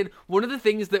started one of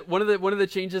the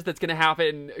changes that's gonna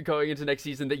happen going into next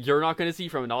season that you're not gonna see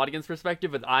from an audience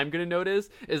perspective, but I'm gonna notice,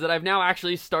 is that I've now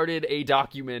actually started a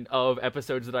document of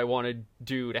episodes that I want to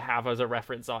do to have as a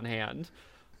reference on hand,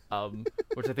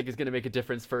 which I think is gonna make a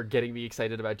difference for getting me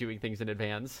excited about doing things in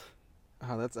advance.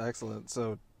 Oh, that's excellent.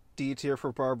 So D tier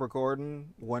for Barbara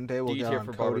Gordon. One day we'll D get tier on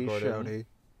for Cody's Barbara Gordon. showdy.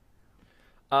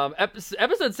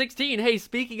 Episode 16. Hey,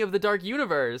 speaking of the Dark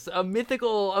Universe, a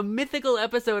mythical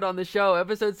episode on the show.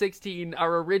 Episode 16,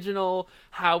 our original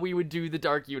how we would do the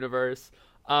Dark Universe.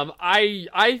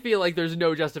 I feel like there's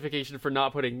no justification for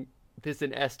not putting this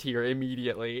in S tier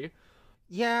immediately.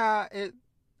 Yeah,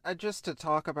 just to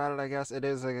talk about it, I guess it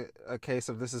is a case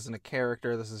of this isn't a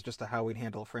character. This is just how we'd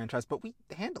handle a franchise, but we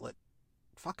handle it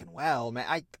fucking well,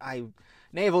 man. I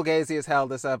navel gazy as hell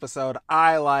this episode.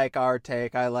 I like our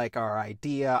take. I like our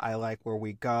idea. I like where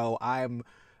we go. I'm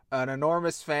an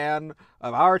enormous fan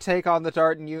of our take on the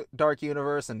Dark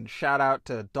Universe, and shout out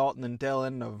to Dalton and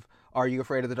Dylan of Are You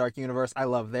Afraid of the Dark Universe? I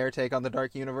love their take on the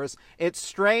Dark Universe. It's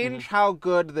strange how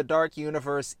good the Dark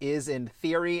Universe is in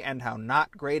theory and how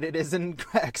not great it is in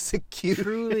execution.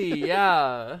 Truly,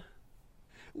 yeah.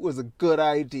 It was a good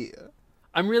idea.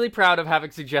 I'm really proud of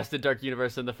having suggested Dark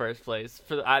Universe in the first place.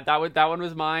 That one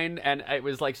was mine, and it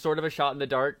was like sort of a shot in the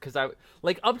dark because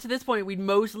up to this point we'd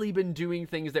mostly been doing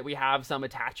things that we have some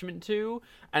attachment to,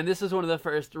 and this is one of the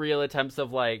first real attempts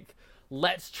of like,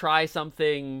 let's try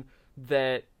something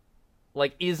that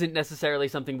like isn't necessarily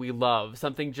something we love,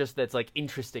 something just that's like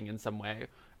interesting in some way.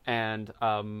 And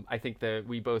I think that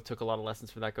we both took a lot of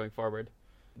lessons from that going forward.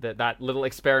 That little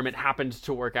experiment happened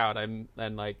to work out.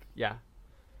 Yeah.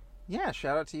 Yeah,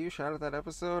 shout out to you. Shout out that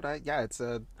episode.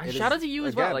 Shout out to you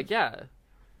as well. Like, yeah.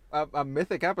 A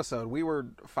mythic episode. We were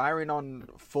firing on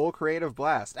full creative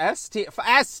blast. S tier.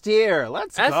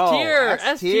 Let's go.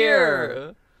 S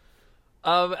tier.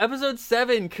 Episode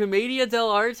 7, Commedia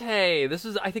dell'arte. This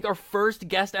was, I think, our first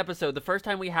guest episode. The first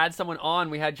time we had someone on,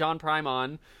 we had John Prime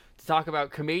on to talk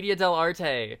about Commedia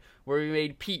dell'arte, where we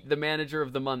made Pete the manager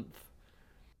of the month.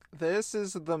 This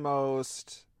is the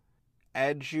most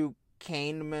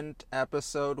edutainment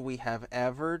episode we have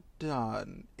ever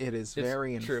done. It's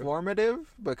very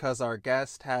informative because our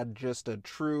guest had just a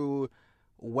true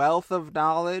wealth of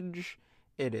knowledge.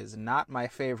 It is not my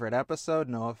favorite episode.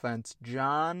 No offense,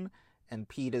 John. And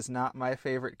Pete is not my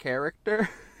favorite character.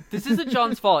 This isn't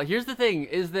John's fault. Here's the thing,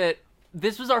 is that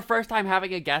this was our first time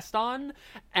having a guest on,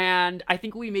 and I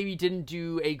think we maybe didn't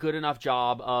do a good enough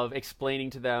job of explaining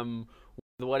to them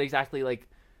what exactly, like,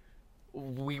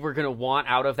 we were going to want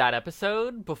out of that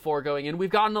episode before going in. We've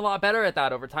gotten a lot better at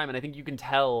that over time, and I think you can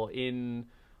tell in,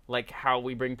 like, how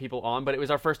we bring people on, but it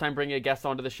was our first time bringing a guest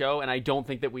onto the show, and I don't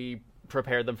think that we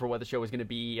prepared them for what the show was going to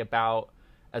be about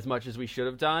as much as we should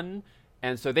have done.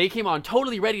 And so they came on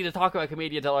totally ready to talk about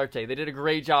Commedia dell'arte. They did a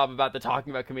great job about the talking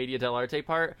about Commedia dell'arte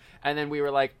part. And then we were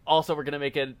like, also, we're going to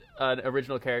make an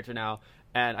original character now.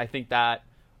 And I think that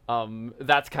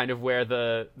that's kind of where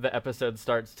the episode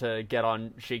starts to get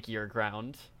on shakier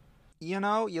ground. You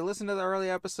know, you listen to the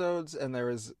early episodes and there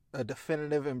is a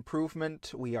definitive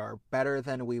improvement. We are better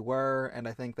than we were. And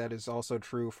I think that is also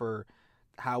true for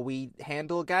how we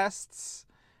handle guests.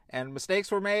 And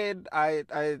mistakes were made.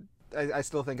 I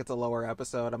still think it's a lower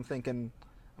episode. I'm thinking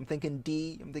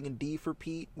D. I'm thinking D for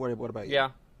Pete. What about you?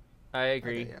 Yeah, I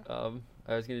agree. Okay, yeah.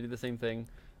 I was gonna do the same thing.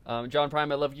 John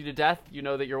Prime, I love you to death. You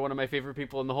know that you're one of my favorite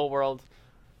people in the whole world.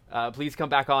 Please come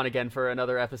back on again for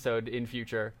another episode in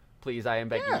future. Please, I am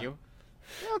begging you.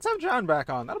 Yeah, let's have John back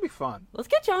on. That'll be fun. Let's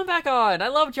get John back on. I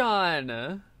love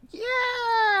John.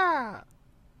 Yeah.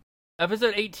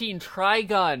 Episode 18,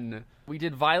 Trigun. We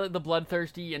did Violet the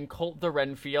Bloodthirsty and Colt the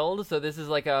Renfield, so this is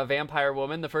like a vampire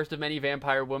woman, the first of many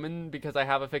vampire women, because I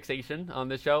have a fixation on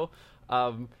this show.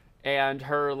 And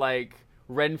her, like,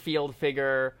 Renfield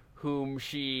figure, whom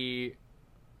she...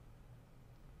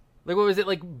 Like, what was it,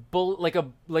 like,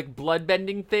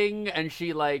 blood-bending thing, and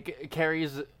she, like,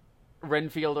 carries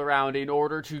Renfield around in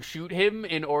order to shoot him,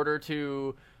 in order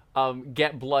to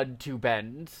get blood to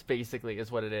bend, basically,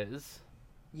 is what it is.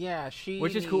 Yeah,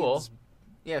 which is cool.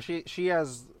 Yeah, she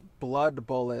has blood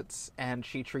bullets, and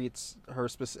she treats her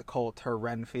Colt, her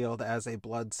Renfield, as a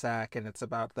blood sack, and it's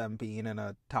about them being in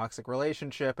a toxic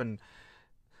relationship. And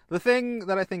the thing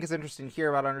that I think is interesting here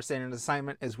about understanding the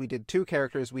assignment is we did two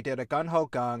characters. We did a Gun-Ho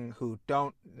Gung, who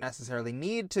don't necessarily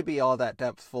need to be all that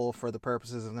depthful for the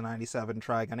purposes of the 97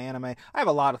 Trigun anime. I have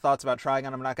a lot of thoughts about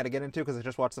Trigun I'm not going to get into because I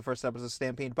just watched the first episode of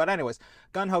Stampede. But anyways,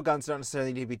 Gun-Ho Guns don't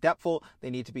necessarily need to be depthful. They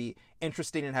need to be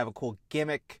interesting and have a cool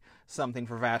gimmick, something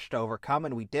for Vash to overcome,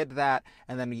 and we did that.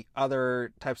 And then the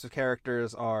other types of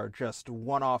characters are just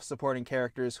one-off supporting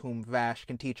characters whom Vash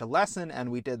can teach a lesson,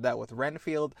 and we did that with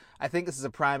Renfield. I think this is a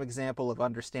prime example of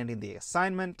understanding the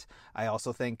assignment. I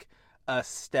also think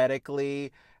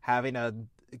aesthetically having a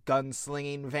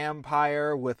gunslinging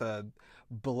vampire with a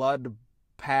blood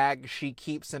bag she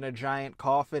keeps in a giant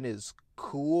coffin is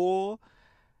cool.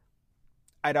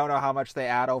 I don't know how much they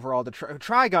add overall to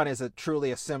Trigun is truly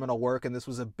a seminal work, and this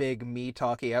was a big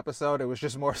me-talky episode. It was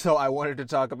just more so I wanted to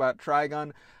talk about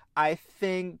Trigun. I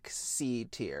think C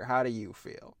tier. How do you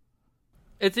feel?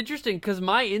 It's interesting, because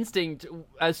my instinct,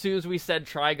 as soon as we said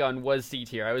Trigun, was C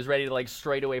tier. I was ready to, like,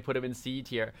 straight away put him in C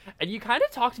tier. And you kind of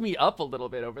talked me up a little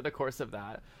bit over the course of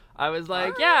that. I was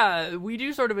like, yeah, we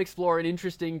do sort of explore an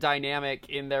interesting dynamic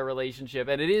in their relationship,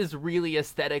 and it is really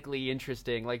aesthetically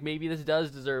interesting. Like, maybe this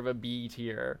does deserve a B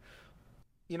tier.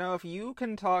 You know, if you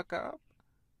can talk up,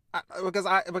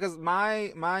 because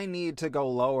my need to go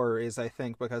lower is, I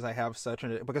think, because I have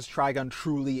because Trigun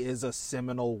truly is a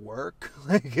seminal work.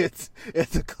 Like, it's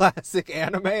a classic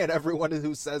anime, and everyone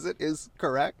who says it is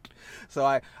correct. So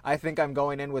I think I'm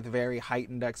going in with very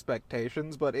heightened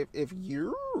expectations. But if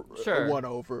you're one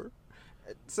over,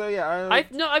 so yeah,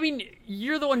 I mean,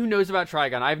 you're the one who knows about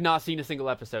Trigun. I've not seen a single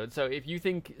episode. So if you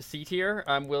think C tier,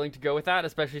 I'm willing to go with that,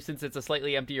 especially since it's a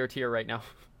slightly emptier tier right now.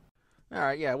 All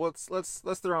right, yeah, let's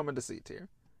throw him into C tier.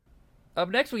 Up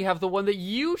next, we have the one that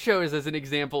you chose as an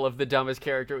example of the dumbest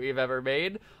character we've ever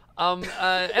made.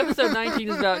 Episode 19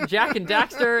 is about Jack and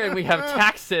Daxter, and we have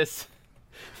Taxis,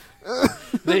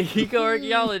 the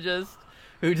eco-archaeologist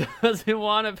who doesn't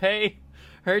want to pay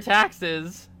her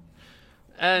taxes.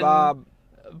 And Bob,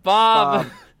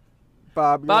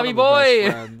 Bobby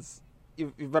boy. Friends.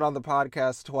 You've been on the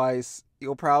podcast twice.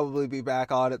 You'll probably be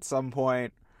back on at some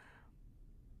point.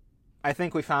 I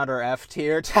think we found our F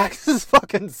tier. Taxes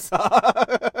fucking suck.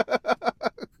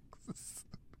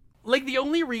 Like, the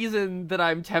only reason that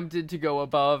I'm tempted to go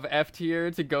above F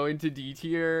tier to go into D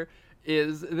tier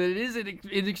is that it is an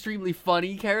extremely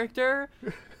funny character.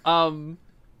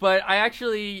 But I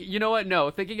actually, you know what?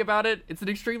 No, thinking about it, it's an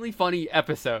extremely funny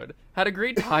episode. Had a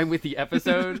great time with the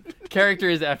episode. Character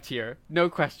is F tier. No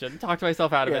question. Talked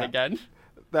myself out of it again.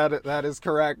 That is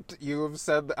correct. You have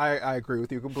said that. I agree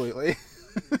with you completely.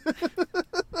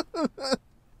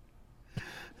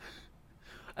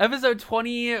 Episode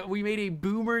 20, we made a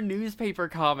boomer newspaper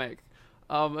comic.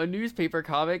 A newspaper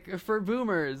comic for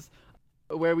boomers,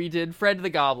 where we did Fred the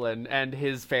Goblin and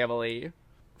his family.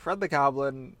 Fred the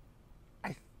Goblin,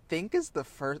 I think, is the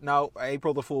first... No,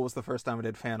 April the Fool was the first time I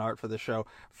did fan art for the show.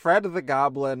 Fred the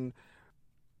Goblin,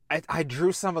 I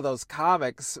drew some of those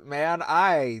comics. Man,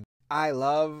 I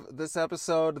love this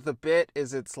episode. The bit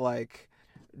is it's like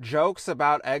jokes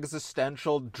about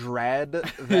existential dread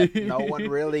that no one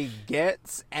really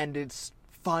gets, and it's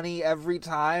funny every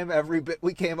time. Every bit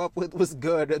we came up with was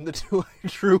good, and the two I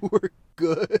drew were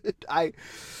good. I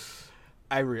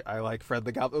like Fred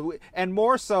the Goblin, and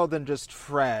more so than just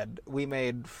Fred. We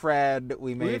made Fred's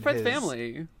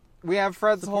family. We have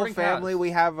Fred's Supporting whole family. cast.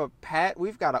 We have a pet.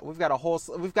 We've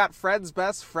got Fred's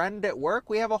best friend at work.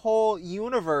 We have a whole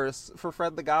universe for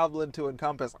Fred the Goblin to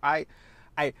encompass.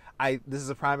 This is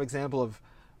a prime example of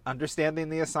understanding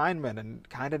the assignment and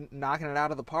kind of knocking it out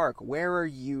of the park. Where are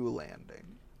you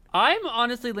landing? I'm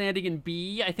honestly landing in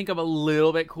B. I think I'm a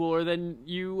little bit cooler than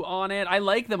you on it. I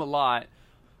like them a lot.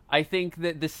 I think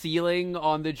that the ceiling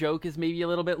on the joke is maybe a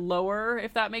little bit lower,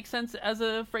 if that makes sense as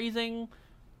a phrasing.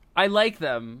 I like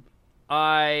them.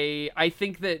 I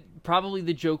think that probably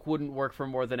the joke wouldn't work for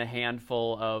more than a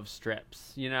handful of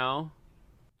strips, you know?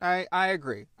 I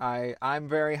agree. I'm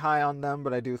very high on them,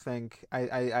 but I do think I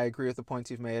agree with the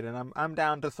points you've made, and I'm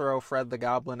down to throw Fred the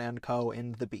Goblin and Co.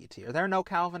 in the B tier. There are no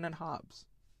Calvin and Hobbes.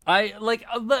 That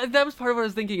was part of what I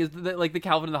was thinking, is that, like, the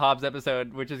Calvin and the Hobbes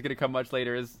episode, which is going to come much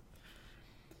later, is...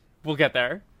 We'll get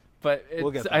there. But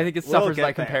I think it suffers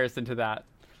by comparison to that.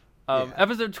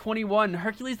 Episode 21,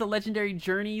 Hercules, the Legendary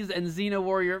Journeys, and Xena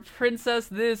Warrior Princess.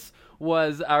 This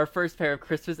was our first pair of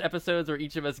Christmas episodes where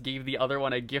each of us gave the other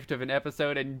one a gift of an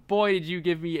episode, and boy, did you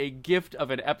give me a gift of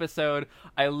an episode.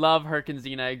 I love Herc and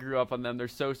Xena. I grew up on them. They're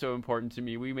so important to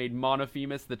me. We made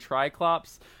Monophemus the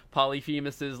Triclops,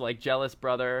 Polyphemus's, like, jealous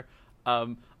brother.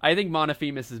 I think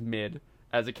Monophemus is mid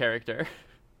as a character.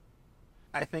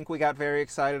 I think we got very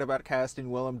excited about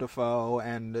casting Willem Dafoe,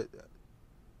 and...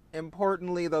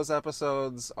 importantly, those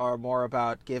episodes are more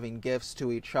about giving gifts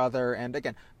to each other. And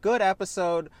again, good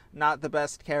episode, not the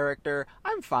best character.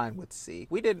 I'm fine with C.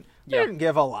 We didn't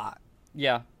give a lot.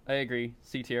 Yeah, I agree.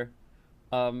 C tier.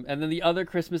 And then the other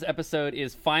Christmas episode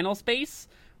is Final Space,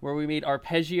 where we made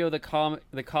Arpeggio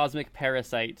the Cosmic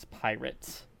Parasite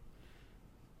Pirate.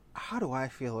 How do I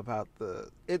feel about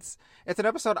it's an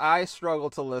episode I struggle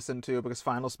to listen to because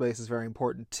Final Space is very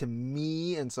important to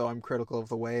me, and so I'm critical of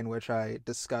the way in which I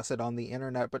discuss it on the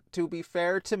internet. But to be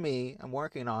fair to me, I'm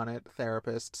working on it,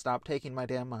 therapist, stop taking my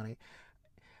damn money.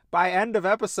 By end of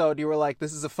episode, you were like,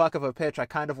 this is a fuck of a pitch, I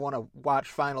kind of want to watch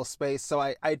Final Space, so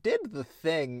I did the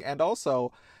thing, and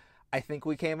also I think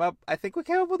we came up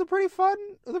with a pretty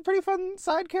fun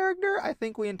side character. I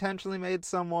think we intentionally made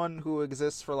someone who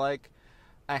exists for like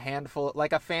a handful,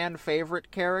 like a fan favorite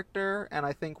character, and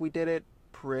I think we did it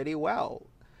pretty well.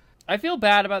 I feel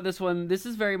bad about this one. This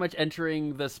is very much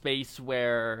entering the space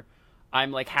where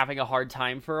I'm like having a hard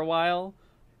time for a while,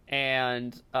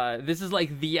 and this is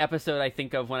like the episode I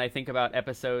think of when I think about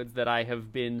episodes that I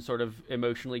have been sort of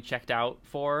emotionally checked out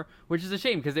for, which is a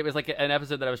shame because it was like an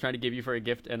episode that I was trying to give you for a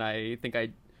gift, and I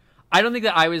don't think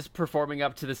that I was performing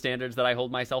up to the standards that I hold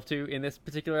myself to in this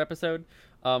particular episode,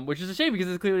 which is a shame because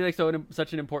it's clearly like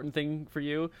such an important thing for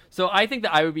you. So I think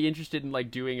that I would be interested in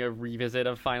like doing a revisit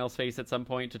of Final Space at some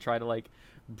point to try to like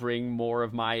bring more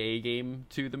of my A game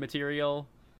to the material.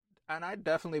 And I'd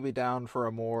definitely be down for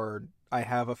a more, I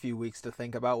have a few weeks to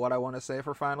think about what I want to say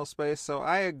for Final Space, so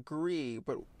I agree,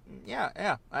 but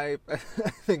yeah, I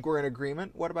think we're in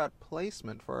agreement. What about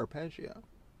placement for Arpeggio?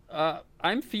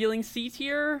 I'm feeling C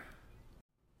tier.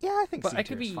 Yeah, I think C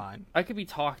tier's fine. I could be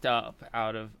talked up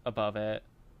out of above it.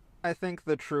 I think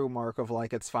the true mark of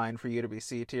like it's fine for you to be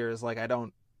C tier is like I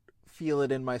don't feel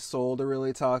it in my soul to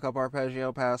really talk up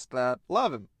Arpeggio past that.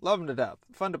 Love him to death.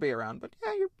 Fun to be around, but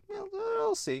yeah,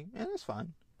 we'll see. Yeah, it's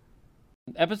fine.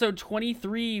 Episode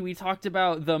 23, we talked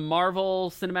about the Marvel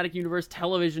Cinematic Universe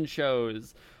television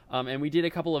shows, and we did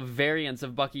a couple of variants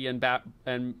of Bucky and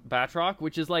Batroc,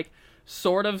 which is like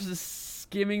sort of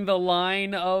skimming the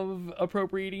line of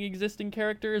appropriating existing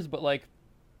characters, but like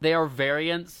they are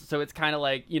variants, so it's kind of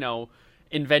like,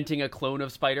 inventing a clone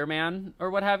of Spider-Man or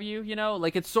what have you,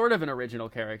 like it's sort of an original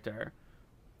character.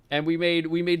 And we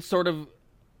made sort of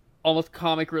almost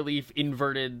comic relief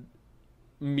inverted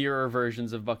mirror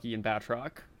versions of Bucky and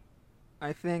Batroc.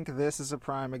 I think this is a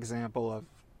prime example of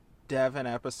Devin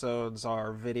episodes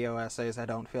are video essays I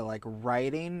don't feel like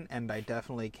writing, and I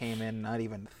definitely came in not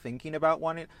even thinking about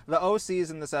one. The OCs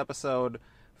in this episode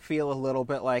feel a little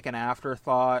bit like an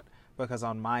afterthought, because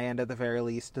on my end at the very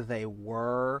least they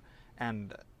were,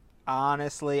 and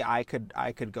honestly I could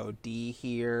go D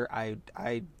here. I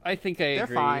think they're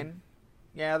agree. Fine.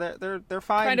 Yeah, they're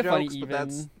fine kind of jokes, funny, but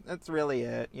that's really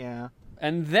it. Yeah.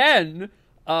 And then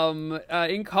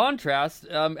in contrast,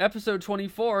 episode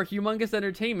 24, Humongous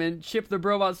Entertainment, Chip the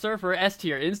Robot Surfer, S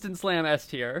tier, Instant Slam S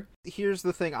tier. Here's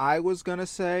the thing I was gonna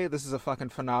say. This is a fucking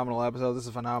phenomenal episode. This is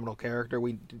a phenomenal character.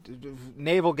 We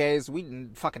navel gaze. We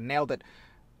fucking nailed it.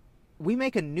 We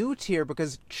make a new tier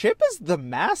because Chip is the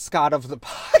mascot of the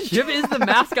podcast. Chip is the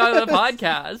mascot of the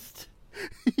podcast.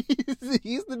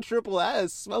 He's the triple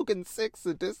S, smoking sick,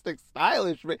 sadistic,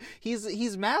 stylish.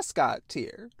 He's mascot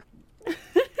tier.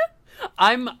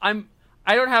 I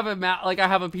don't have I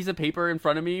have a piece of paper in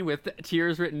front of me with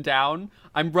tiers written down.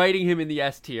 I'm writing him in the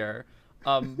S tier.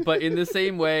 But in the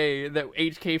same way that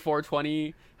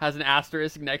HK420 has an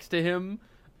asterisk next to him,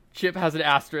 Chip has an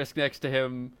asterisk next to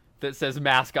him that says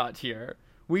mascot tier.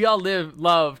 We all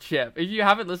love Chip. If you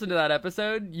haven't listened to that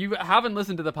episode, you haven't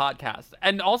listened to the podcast.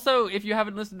 And also, if you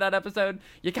haven't listened to that episode,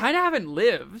 you kind of haven't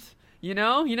lived. You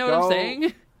know what I'm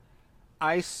saying?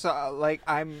 I saw, like,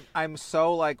 I'm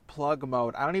so, like, plug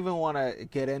mode. I don't even want to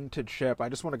get into Chip. I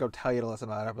just want to go tell you to listen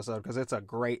to that episode because it's a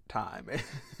great time.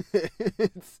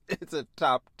 It's a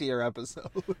top tier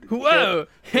episode. Whoa!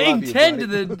 Hang 10 to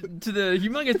the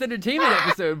Humongous Entertainment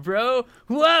episode, bro.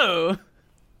 Whoa!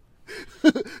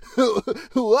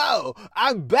 Whoa!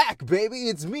 I'm back, baby.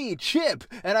 It's me, Chip,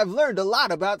 and I've learned a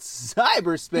lot about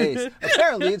cyberspace.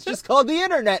 Apparently, it's just called the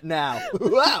internet now.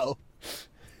 Wow!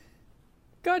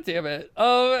 God damn it.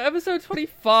 Episode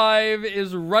 25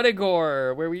 is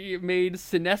Rudigor, where we made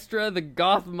Sinestra the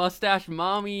goth mustache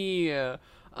mommy. And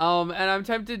I'm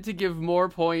tempted to give more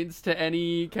points to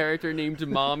any character named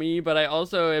Mommy, but I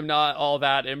also am not all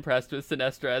that impressed with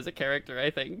Sinestra as a character,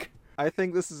 I think. I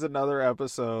think this is another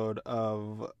episode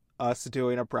of us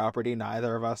doing a property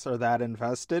neither of us are that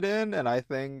invested in, and I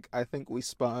think we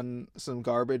spun some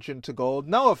garbage into gold.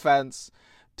 No offense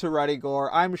to Rudigor.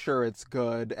 I'm sure it's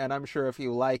good, and I'm sure if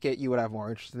you like it, you would have more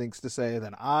interesting things to say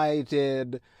than I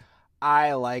did.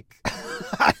 I like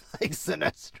I like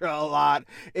Sinestra a lot.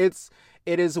 It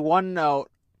is one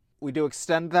note. We do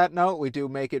extend that note. We do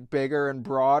make it bigger and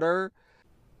broader.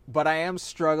 But I am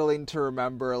struggling to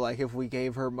remember, like, if we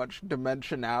gave her much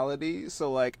dimensionality.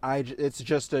 So, like, it's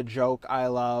just a joke I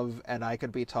love, and I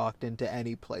could be talked into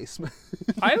any placement.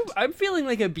 I'm feeling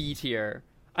like a B tier.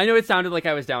 I know it sounded like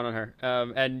I was down on her,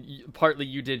 and partly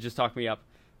you did just talk me up.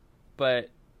 But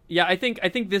yeah, I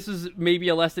think this is maybe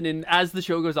a lesson in, as the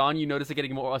show goes on, you notice us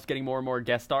getting more and more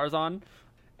guest stars on.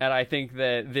 And I think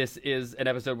that this is an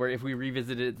episode where if we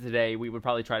revisited it today, we would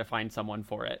probably try to find someone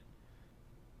for it.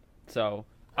 So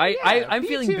I'm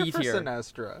feeling B tier.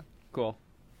 Sinestra. Cool.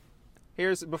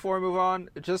 Here's, before we move on,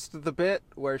 just the bit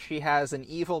where she has an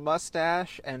evil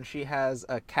mustache and she has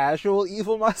a casual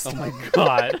evil mustache. Oh my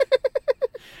god.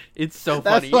 It's so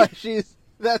funny.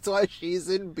 That's why she's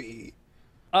in B.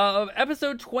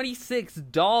 Episode 26,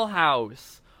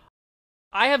 Dollhouse.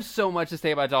 I have so much to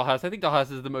say about Dollhouse. I think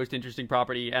Dollhouse is the most interesting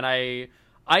property, and I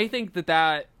think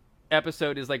that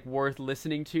episode is, like, worth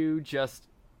listening to just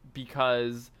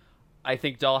because I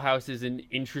think Dollhouse is an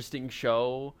interesting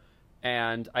show,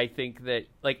 and I think that,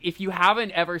 like, if you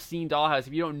haven't ever seen Dollhouse,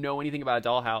 if you don't know anything about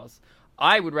Dollhouse,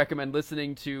 I would recommend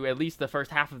listening to at least the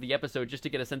first half of the episode just to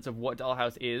get a sense of what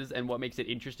Dollhouse is and what makes it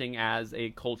interesting as a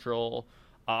cultural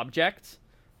object.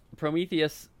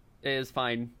 Prometheus is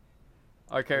fine.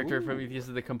 Our character Prometheus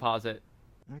is the composite.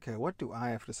 Okay, what do I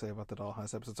have to say about the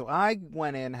Dollhouse episode? So I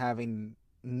went in having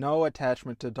no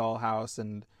attachment to Dollhouse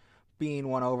and being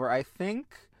won over. I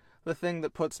think the thing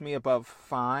that puts me above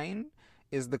fine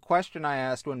is the question I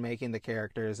asked when making the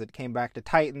characters. It came back to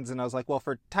Titans, and I was like, well,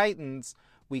 for Titans,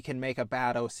 we can make a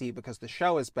bad OC because the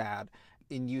show is bad.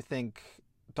 And you think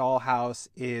Dollhouse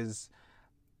is,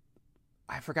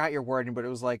 I forgot your wording, but it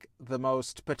was like the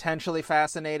most potentially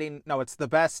fascinating. No, it's the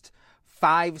best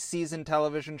 5-season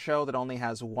television show that only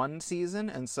has 1 season.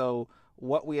 And so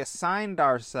what we assigned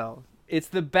ourselves, it's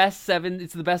the best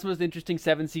most interesting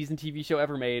 7-season TV show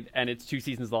ever made, and it's 2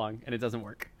 seasons long, and it doesn't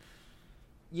work.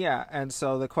 Yeah, and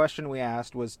so the question we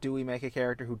asked was, do we make a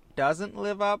character who doesn't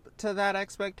live up to that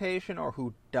expectation or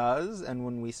who does? And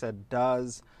when we said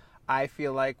does, I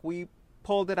feel like we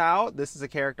pulled it out. This is a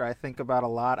character I think about a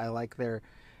lot. I like their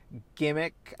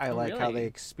gimmick. I Oh, like how they really?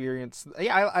 experience.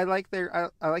 Yeah, I like I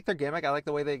like their gimmick. I like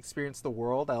the way they experience the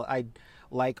world. I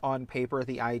like on paper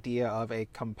the idea of a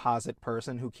composite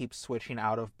person who keeps switching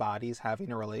out of bodies,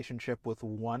 having a relationship with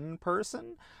one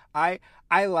person. I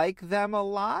I like them a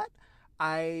lot.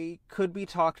 I could be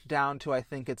talked down to I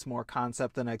think it's more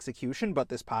concept than execution, but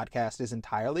this podcast is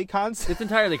entirely concept. It's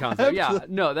entirely concept. Yeah,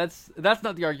 no, that's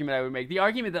not the argument I would make. The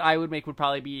argument that I would make would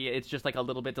probably be it's just like a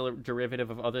little bit derivative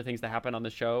of other things that happen on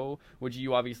the show, which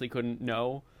you obviously couldn't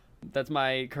know. That's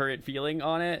my current feeling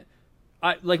on it.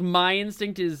 I like my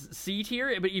instinct is C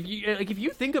tier, but if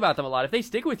you think about them a lot, if they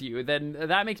stick with you, then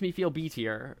that makes me feel B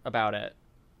tier about it.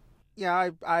 Yeah,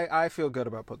 I feel good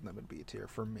about putting them in B tier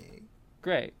for me.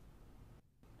 Great.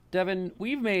 Devin,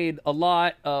 we've made a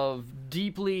lot of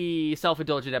deeply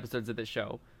self-indulgent episodes of this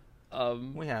show.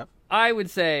 We have. I would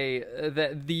say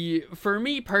that for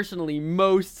me personally,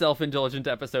 most self-indulgent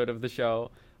episode of the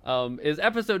show is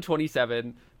episode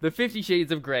 27, the 50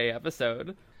 Shades of Grey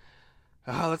episode.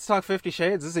 Let's talk 50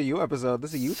 Shades. This is a you episode.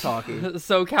 This is you talking.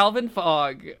 So Calvin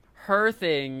Fogg, her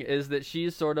thing is that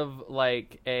she's sort of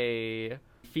like a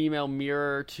female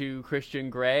mirror to Christian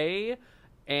Grey.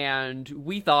 And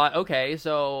we thought, okay,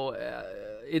 so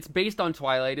it's based on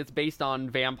Twilight. It's based on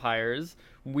vampires.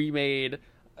 We made,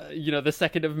 the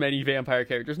second of many vampire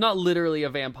characters. Not literally a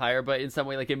vampire, but in some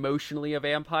way, like, emotionally a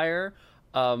vampire.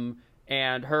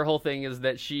 And her whole thing is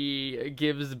that she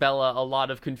gives Bella a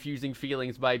lot of confusing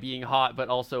feelings by being hot, but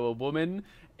also a woman.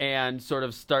 And sort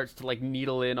of starts to, like,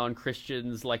 needle in on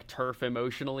Christian's, like, turf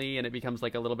emotionally. And it becomes,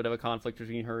 like, a little bit of a conflict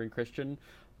between her and Christian.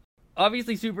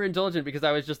 Obviously super indulgent because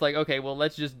I was just like, okay, well,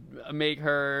 let's just make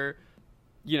her,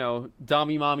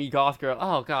 dommy mommy goth girl.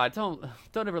 Oh god, don't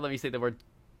ever let me say the word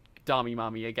dommy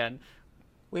mommy again.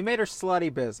 We made her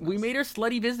slutty business. We made her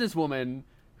slutty businesswoman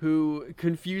who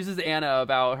confuses Anna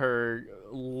about her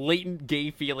latent gay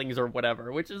feelings or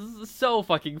whatever, which is so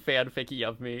fucking fanficky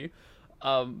of me.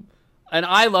 And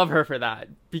I love her for that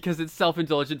because it's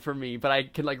self-indulgent for me, but I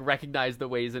can like recognize the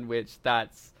ways in which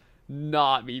that's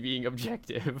not me being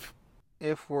objective.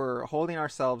 If we're holding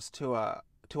ourselves to a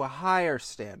higher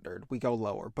standard, we go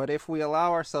lower. But if we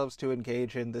allow ourselves to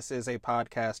engage in this is a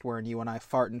podcast wherein you and I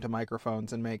fart into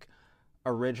microphones and make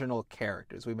original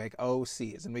characters. We make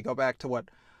OCs and we go back to what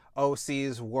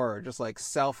OCs were, just like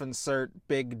self-insert,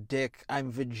 big dick,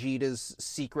 I'm Vegeta's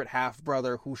secret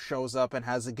half-brother who shows up and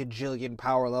has a gajillion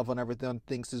power level and everyone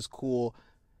thinks is cool.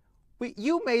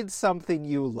 You made something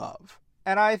you love,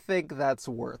 and I think that's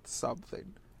worth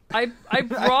something. I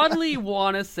broadly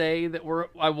want to say that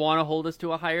I want to hold us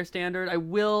to a higher standard. I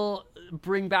will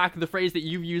bring back the phrase that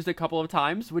you've used a couple of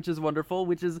times, which is wonderful,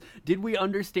 which is, did we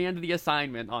understand the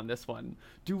assignment on this one?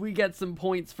 Do we get some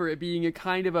points for it being a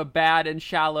kind of a bad and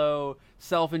shallow,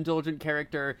 self-indulgent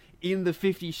character in the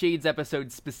 50 Shades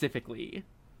episode specifically?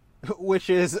 Which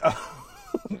is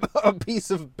a piece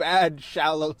of bad,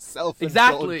 shallow,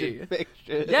 self-indulgent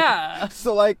fiction. Yeah.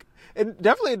 So, like, and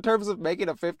definitely in terms of making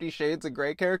a 50 Shades of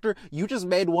Grey character, you just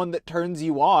made one that turns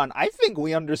you on. I think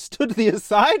we understood the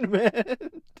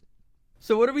assignment.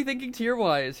 So what are we thinking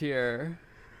tier-wise here?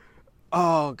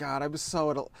 Oh, God, I'm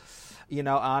so...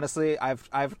 honestly, I've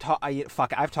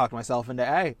talked myself into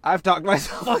A. I've talked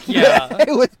myself into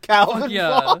A with Calvin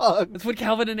Fogg. That's what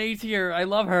Calvin and A tier. I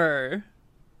love her.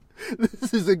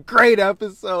 This is a great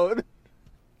episode.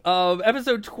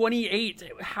 Episode 28,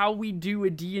 how we do a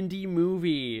D&D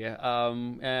movie.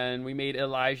 And we made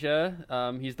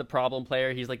Elijah. He's the problem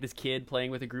player. He's like this kid playing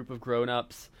with a group of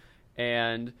grown-ups.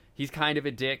 And he's kind of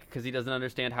a dick because he doesn't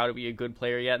understand how to be a good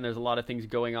player yet. And there's a lot of things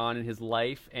going on in his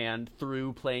life. And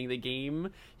through playing the game,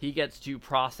 he gets to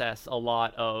process a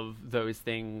lot of those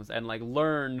things and like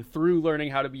learn through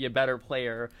learning how to be a better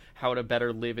player, how to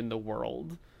better live in the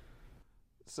world.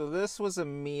 So this was a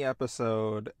me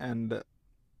episode, and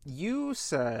you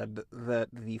said that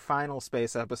the final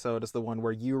space episode is the one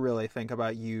where you really think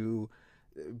about you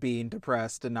being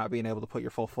depressed and not being able to put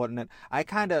your full foot in it.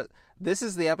 This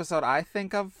is the episode I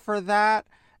think of for that,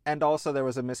 and also there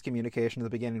was a miscommunication at the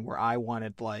beginning where I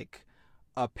wanted, like,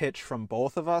 a pitch from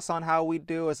both of us on how we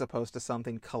do as opposed to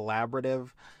something collaborative.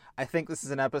 I think this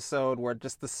is an episode where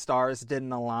just the stars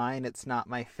didn't align. It's not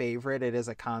my favorite. It is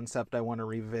a concept I want to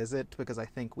revisit because I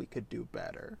think we could do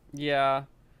better. Yeah.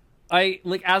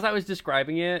 As I was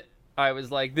describing it, I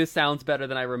was like, this sounds better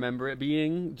than I remember it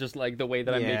being, just like the way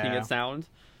that I'm making it sound.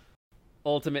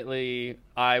 Ultimately,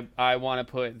 I want to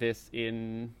put this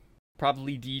in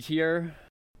probably D tier.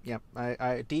 Yep.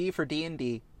 I D for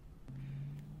D&D.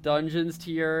 Dungeons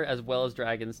tier as well as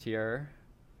Dragons tier.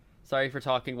 Sorry for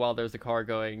talking while there's a car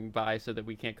going by so that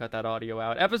we can't cut that audio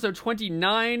out. Episode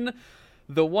 29,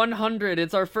 the 100.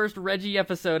 It's our first Reggie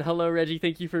episode. Hello, Reggie.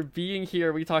 Thank you for being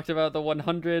here. We talked about the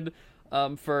 100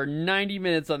 for 90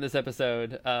 minutes on this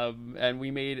episode. And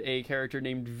we made a character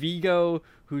named Vigo,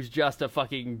 who's just a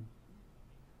fucking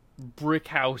brick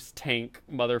house tank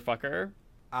motherfucker.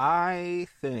 I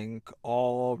think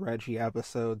all Reggie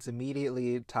episodes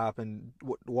immediately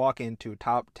walk into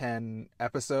top 10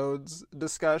 episodes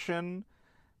discussion.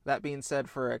 That being said,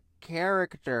 for a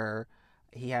character,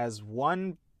 he has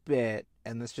one bit,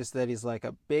 and it's just that he's like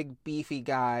a big beefy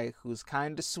guy who's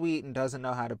kind of sweet and doesn't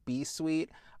know how to be sweet.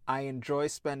 I enjoy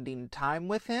spending time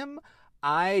with him.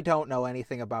 I don't know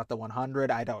anything about the 100.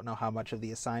 I don't know how much of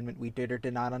the assignment we did or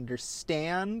did not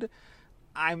understand.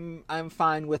 I'm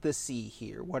fine with a C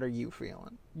here. What are you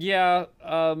feeling? Yeah,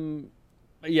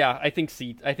 I think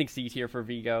C tier for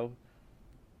Vigo.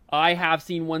 I have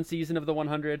seen one season of the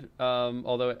 100,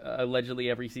 although allegedly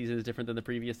every season is different than the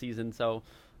previous season, so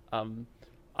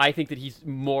I think that he's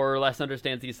more or less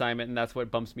understands the assignment, and that's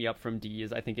what bumps me up from D,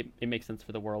 is I think it makes sense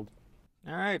for the world.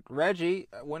 All right, Reggie,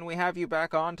 when we have you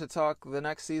back on to talk the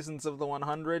next seasons of the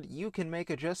 100, you can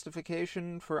make a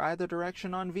justification for either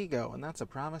direction on Vigo, and that's a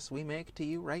promise we make to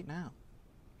you right now.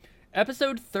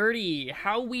 Episode 30,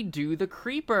 How We Do the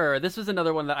Creeper. This was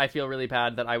another one that I feel really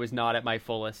bad that I was not at my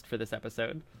fullest for this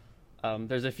episode.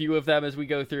 There's a few of them as we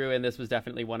go through, and this was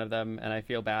definitely one of them, and I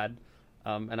feel bad.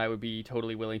 And I would be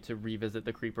totally willing to revisit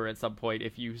the Creeper at some point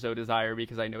if you so desire,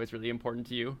 because I know it's really important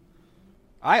to you.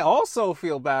 I also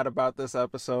feel bad about this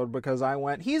episode because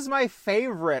he's my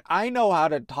favorite. I know how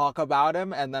to talk about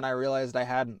him, and then I realized I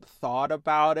hadn't thought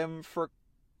about him for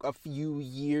a few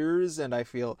years, and I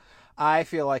feel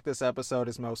like this episode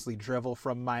is mostly drivel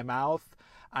from my mouth.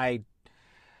 I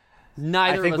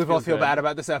think we both feel bad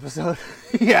about this episode.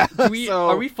 Yeah.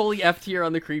 Are we fully F tier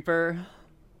on the Creeper?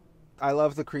 I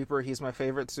love the Creeper. He's my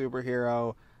favorite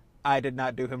superhero. I did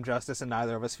not do him justice, and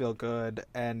neither of us feel good.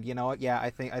 And you know what? Yeah,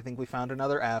 I think we found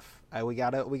another F. We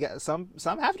got some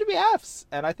have to be Fs,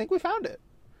 and I think we found it.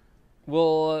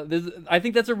 Well, I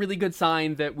think that's a really good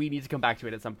sign that we need to come back to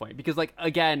it at some point, because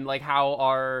how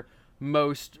our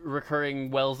most recurring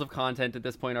wells of content at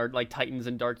this point are like Titans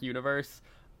and Dark Universe,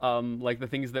 like the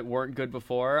things that weren't good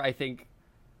before. I think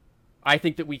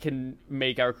that we can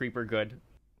make our Creeper good.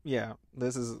 Yeah,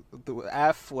 this is the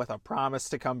F with a promise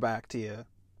to come back to you.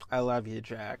 I love you,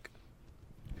 Jack.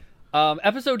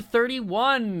 Episode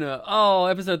 31. Oh,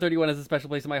 episode 31 has a special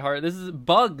place in my heart. This is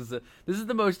bugs. This is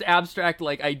the most abstract,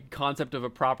 concept of a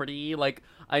property. Like,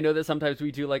 I know that sometimes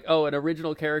we do, an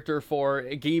original character for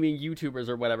gaming YouTubers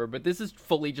or whatever, but this is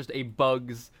fully just a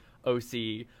bugs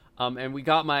OC. And we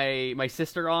got my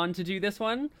sister on to do this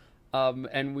one.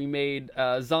 And we made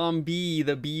Zombie,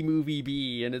 the B movie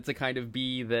bee, and it's a kind of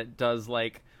bee that does,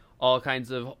 all kinds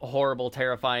of horrible,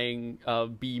 terrifying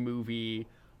B-movie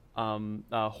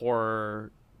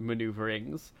horror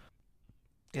maneuverings.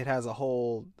 It has a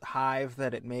whole hive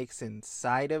that it makes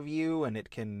inside of you, and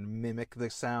it can mimic the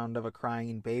sound of a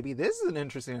crying baby. This is an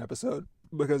interesting episode,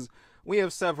 because we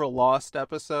have several lost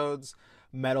episodes.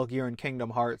 Metal Gear and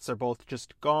Kingdom Hearts are both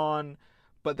just gone.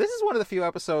 But this is one of the few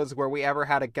episodes where we ever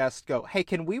had a guest go, hey,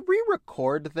 can we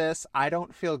re-record this? I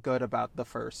don't feel good about the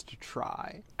first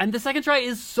try. And the second try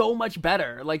is so much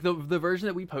better. Like, the version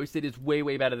that we posted is way,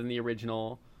 way better than the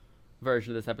original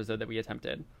version of this episode that we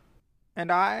attempted.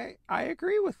 And I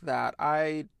agree with that.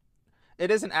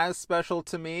 It isn't as special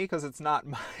to me because it's not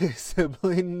my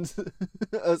sibling's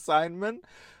assignment.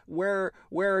 Where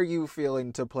are you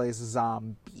feeling to place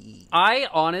Zombie? I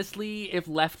honestly, if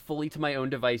left fully to my own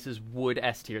devices, would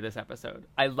S tier this episode.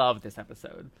 I love this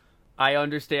episode. I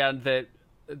understand that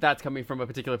that's coming from a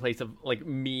particular place of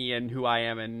me and who I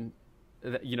am, and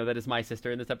that is my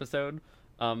sister in this episode.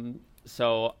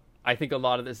 So I think a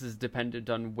lot of this is dependent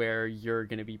on where you're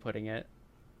going to be putting it.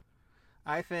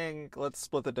 I think let's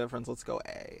split the difference. Let's go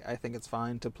A. I think it's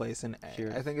fine to place in A.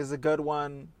 Cheers. I think it's a good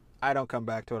one. I don't come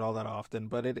back to it all that often,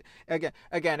 but it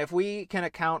again, if we can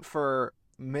account for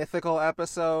mythical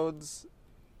episodes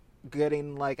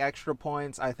getting extra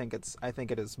points, I think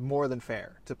it is more than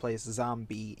fair to place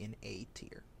Zombie in A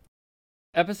tier.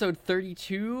 Episode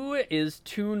 32 is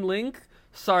Toon Link.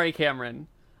 Sorry, Cameron.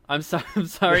 I'm sorry, Cameron.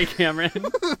 I'm sorry,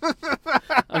 Cameron.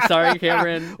 I'm sorry,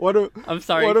 Cameron. Cameron. One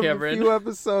of the few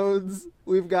episodes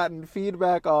we've gotten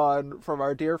feedback on from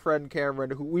our dear friend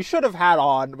Cameron, who we should have had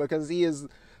on because he is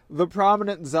the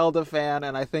prominent Zelda fan,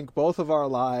 and I think both of our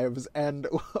lives. And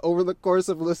over the course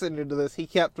of listening to this, he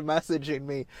kept messaging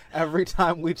me every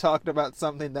time we talked about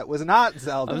something that was not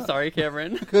Zelda. I'm sorry,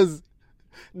 Cameron. Because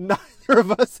neither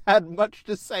of us had much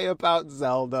to say about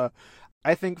Zelda.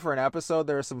 I think for an episode,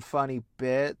 there are some funny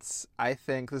bits. I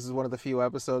think this is one of the few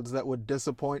episodes that would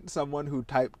disappoint someone who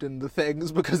typed in the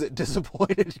things because it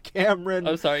disappointed Cameron.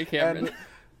 I'm sorry, Cameron. And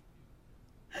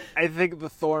I think the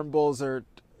Thornbulls are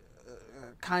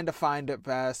kind of fine at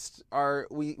best.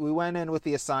 We went in with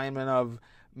the assignment of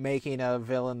making a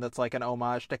villain that's like an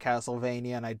homage to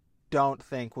Castlevania, and I don't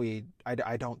think we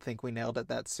nailed it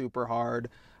that super hard.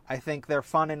 I think they're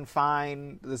fun and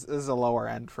fine. This is a lower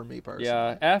end for me personally.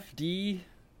 Yeah, FD.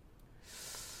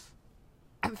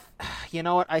 You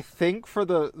know what? I think for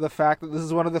the fact that this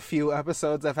is one of the few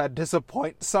episodes I've had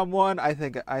disappoint someone, I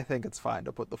think it's fine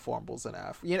to put the Thornbulls in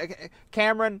F. You know,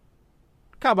 Cameron,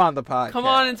 come on the podcast. Come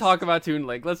on and talk about Toon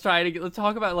Link. Let's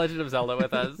talk about Legend of Zelda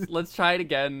with us. Let's try it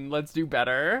again. Let's do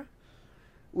better.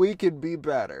 We could be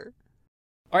better.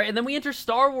 All right, and then we enter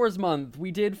Star Wars month. We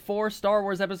did 4 Star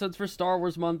Wars episodes for Star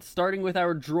Wars month, starting with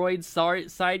our droid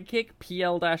sidekick,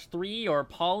 PL-3, or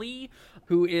Polly,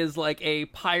 who is like a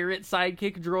pirate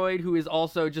sidekick droid who is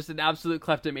also just an absolute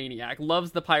kleptomaniac.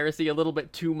 Loves the piracy a little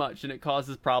bit too much, and it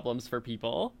causes problems for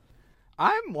people.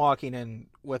 I'm walking in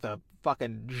with a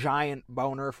fucking giant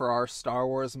boner for our Star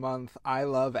Wars month. I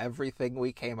love everything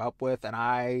we came up with,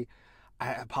 and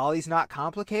Polly's not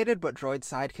complicated, but droid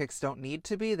sidekicks don't need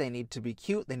to be. They need to be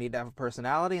cute, they need to have a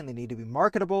personality, and they need to be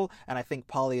marketable, and I think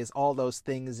Polly is all those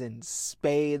things in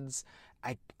spades.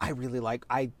 I really like...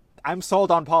 I'm sold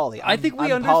on Polly. I think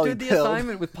we understood the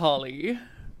assignment with Polly.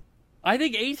 I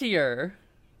think A tier.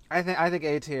 I think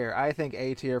A tier. I think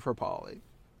A tier for Polly.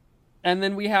 And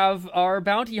then we have our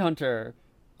bounty hunter,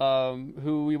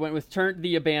 who we went with Turnt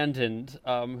the Abandoned,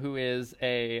 who is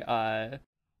a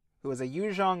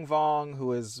Yuzhong Vong,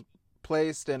 who is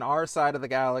placed in our side of the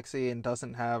galaxy and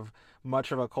doesn't have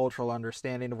much of a cultural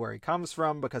understanding of where he comes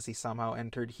from because he somehow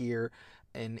entered here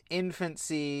in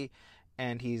infancy,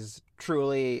 and he's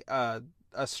truly a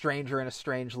stranger in a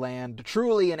strange land,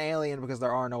 truly an alien because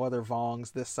there are no other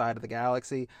Vongs this side of the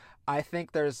galaxy. I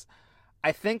think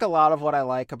a lot of what I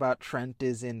like about Trent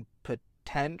is in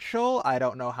potential. I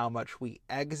don't know how much we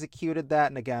executed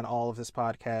that, and again, all of this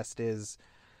podcast is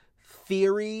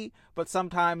theory, but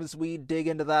sometimes we dig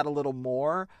into that a little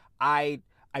more. I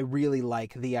really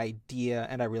like the idea,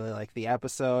 and I really like the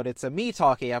episode. It's a me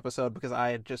talky episode because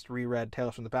I had just reread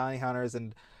Tales from the Bounty Hunters,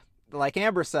 and like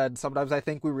Amber said, sometimes I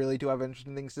think we really do have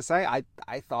interesting things to say. I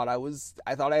thought I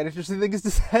had interesting things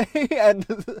to say, and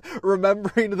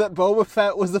remembering that Boba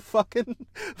Fett was a fucking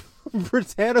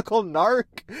Britannical narc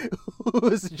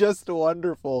was just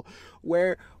wonderful.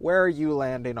 Where are you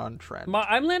landing on Trent?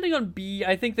 I'm landing on B.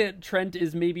 I think that Trent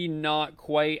is maybe not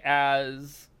quite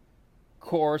as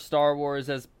core Star Wars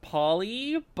as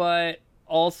Polly, but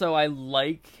also I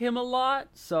like him a lot,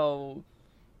 so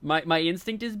my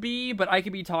instinct is B, but I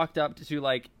could be talked up to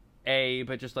like A,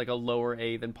 but just like a lower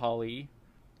A than Polly.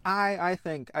 I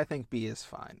think B is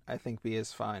fine. I think B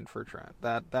is fine for Trent.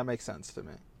 That makes sense to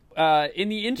me. In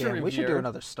the interim, we should do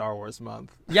another Star Wars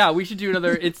month. Yeah, we should do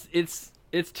another.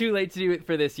 It's too late to do it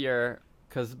for this year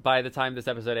because by the time this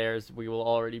episode airs, we will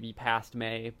already be past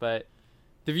May. But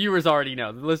the viewers already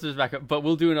know, the listeners back up. But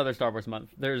we'll do another Star Wars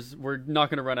month. We're not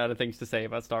going to run out of things to say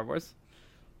about Star Wars.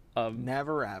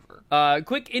 Never ever.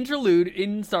 Quick interlude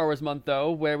in Star Wars month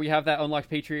though, where we have that unlocked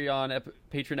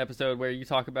Patreon episode where you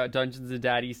talk about Dungeons and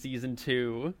Daddy season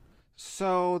 2.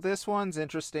 So this one's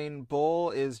interesting.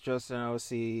 Bull is just an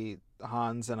OC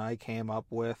Hans and I came up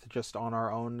with just on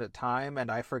our own time, and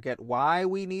I forget why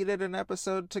we needed an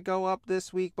episode to go up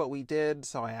this week, but we did,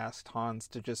 so I asked Hans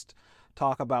to just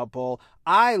talk about Bull.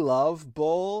 I love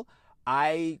Bull.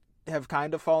 I have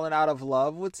kind of fallen out of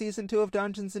love with season 2 of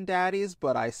Dungeons and Daddies,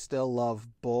 but I still love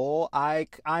Bull.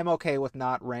 I'm okay with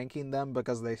not ranking them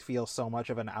because they feel so much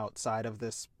of an outside of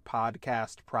this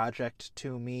podcast project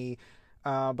to me.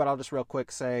 But I'll just real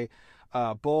quick say,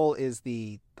 Bull is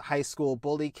the high school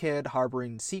bully kid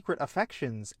harboring secret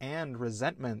affections and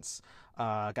resentments.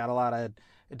 Got a lot of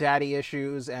daddy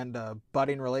issues and a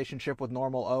budding relationship with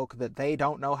Normal Oak that they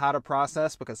don't know how to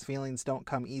process because feelings don't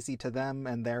come easy to them,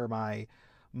 and they're my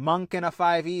monk in a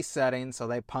 5e setting, so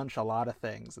they punch a lot of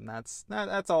things, and that's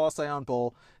all I'll say on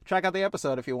Bull. Check out the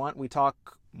episode if you want. We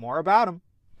talk more about him.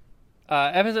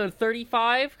 Episode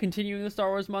 35, continuing the Star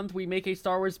Wars month, we make a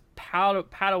Star Wars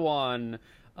Padawan,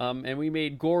 and we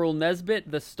made Goral Nesbit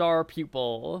the star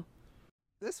pupil.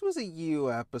 This was a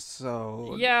U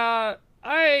episode. Yeah,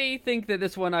 I think that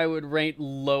this one I would rate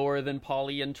lower than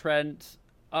Polly and Trent.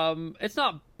 It's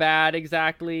not bad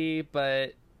exactly,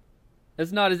 but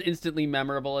it's not as instantly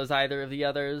memorable as either of the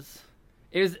others.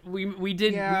 It was we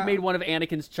Yeah, made one of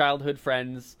Anakin's childhood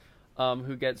friends,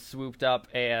 who gets swooped up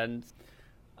and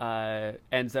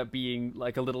ends up being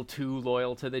like a little too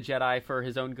loyal to the Jedi for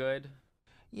his own good.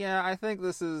 yeah, I think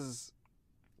this is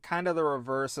kind of the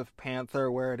reverse of Panther,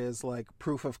 where it is like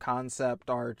proof of concept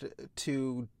are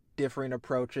two differing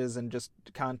approaches and just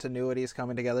continuities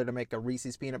coming together to make a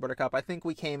Reese's peanut butter cup. I think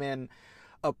we came in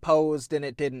opposed and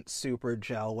it didn't super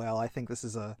gel well. I think this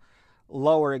is a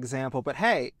lower example, but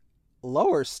hey,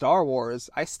 lower Star Wars,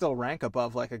 I still rank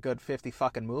above like a good 50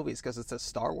 fucking movies because it says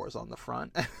Star Wars on the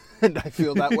front. And I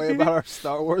feel that way about our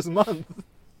Star Wars month.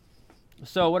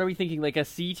 So what are we thinking? Like a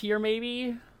C tier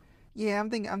maybe? Yeah,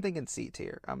 I'm thinking C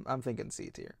tier. I'm thinking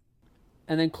C tier.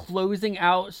 And then closing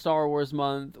out Star Wars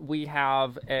month, we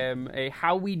have a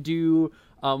How We Do,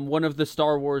 one of the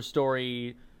Star Wars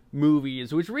story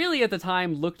movies, which really at the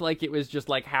time looked like it was just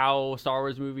like how Star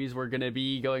Wars movies were going to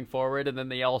be going forward, and then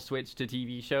they all switched to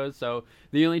TV shows. So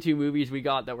the only two movies we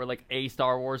got that were like a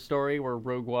Star Wars story were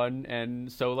Rogue One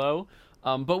and Solo.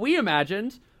 But we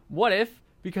imagined, what if,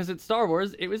 because it's Star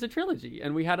Wars, it was a trilogy,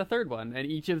 and we had a third one, and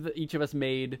each of us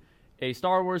made a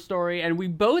Star Wars story, and we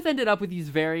both ended up with these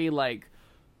very like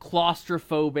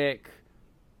claustrophobic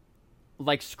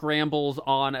like scrambles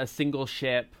on a single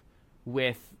ship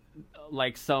with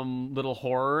like some little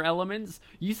horror elements.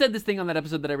 You said this thing on that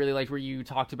episode that I really liked where you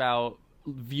talked about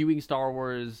viewing Star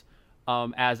Wars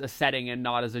as a setting and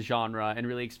not as a genre, and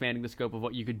really expanding the scope of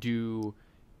what you could do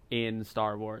in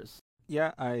Star Wars.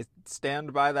 Yeah, I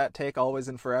stand by that take always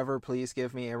and forever. Please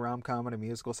give me a rom-com and a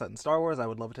musical set in Star Wars. I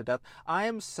would love it to death. I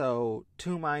am so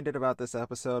two-minded about this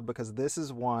episode because this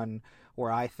is one where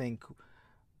I think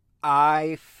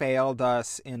I failed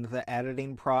us in the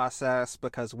editing process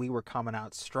because we were coming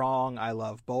out strong. I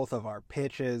love both of our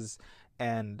pitches,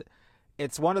 and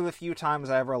it's one of the few times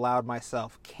I ever allowed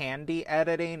myself candy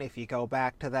editing. If you go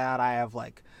back to that, I have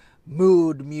like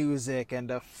mood music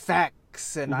and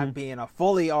effects, and I'm being a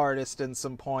Foley artist in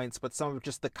some points, but some of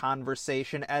just the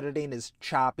conversation editing is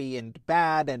choppy and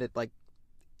bad, and it like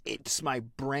it's my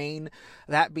brain.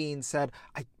 That being said,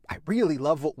 I really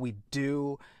love what we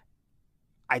do.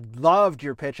 I loved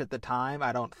your pitch at the time.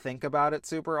 I don't think about it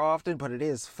super often, but it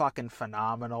is fucking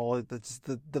phenomenal. It's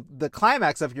the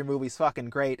climax of your movie is fucking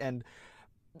great, and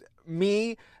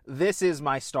this is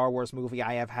my Star Wars movie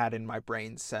I have had in my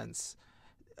brain since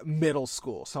middle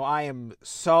school. So I am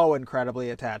so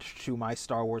incredibly attached to my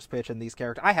Star Wars pitch and these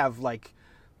characters. I have like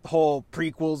whole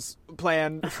prequels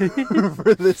planned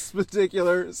for this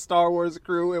particular Star Wars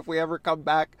crew if we ever come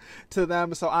back to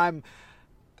them. So I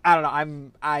don't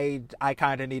know. I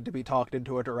kind of need to be talked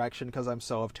into a direction because I'm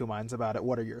so of two minds about it.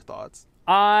 What are your thoughts?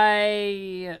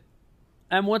 I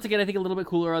am once again, I think, a little bit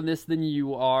cooler on this than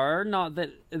you are. Not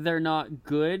that they're not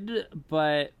good,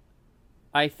 but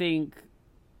I think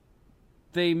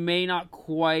they may not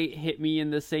quite hit me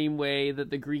in the same way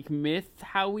that the Greek myth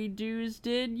How We Do's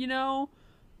did, you know?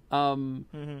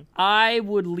 I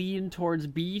would lean towards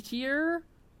B tier.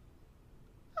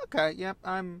 Okay, yep,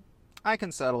 I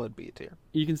can settle at B tier.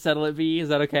 You can settle at B, is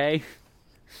that okay?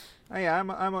 Yeah,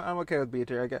 I'm okay with B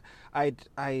tier.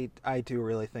 I do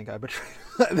really think I betrayed.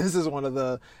 This is one of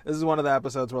the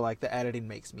episodes where like the editing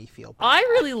makes me feel bad. I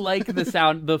really like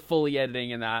the Foley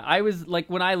editing in that. I was like,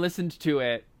 when I listened to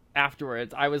it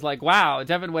afterwards, I was like, wow,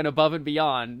 Devin went above and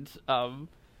beyond.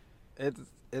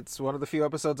 It's one of the few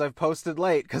episodes I've posted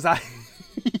late because I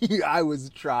I was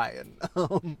trying.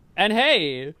 And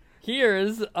hey,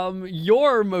 here's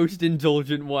your most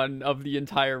indulgent one of the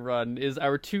entire run is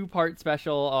our 2-part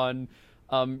special on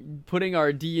putting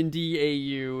our D&D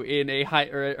AU in a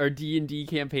our D&D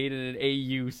campaign in an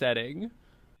AU setting.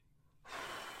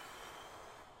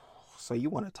 So you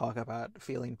want to talk about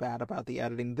feeling bad about the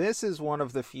editing. This is one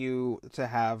of the few to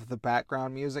have the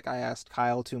background music I asked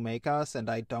Kyle to make us, and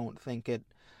I think it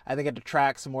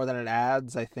detracts more than it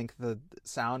adds. I think the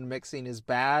sound mixing is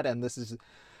bad, and this is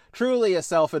truly a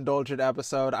self-indulgent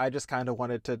episode. I just kind of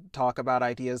wanted to talk about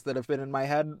ideas that have been in my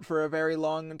head for a very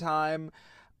long time.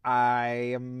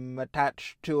 I am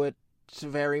attached to it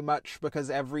very much because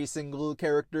every single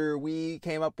character we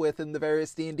came up with in the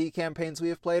various D&D campaigns we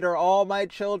have played are all my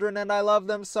children, and I love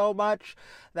them so much.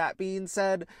 That being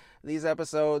said, these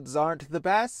episodes aren't the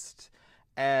best,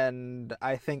 and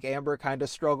I think Amber kind of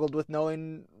struggled with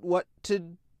knowing what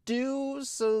to do,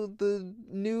 so the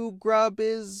new grub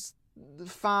is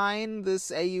fine.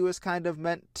 This AU is kind of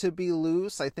meant to be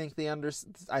loose. I think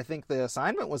the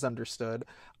assignment was understood.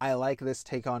 I like this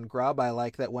take on Grub. I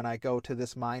like that when I go to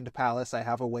this Mind Palace, I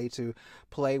have a way to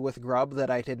play with Grub that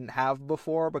I didn't have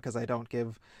before, because I don't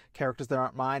give characters that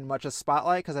aren't mine much a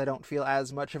spotlight, because I don't feel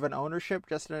as much of an ownership,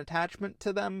 just an attachment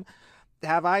to them.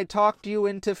 Have I talked you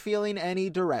into feeling any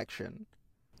direction?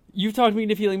 You've talked me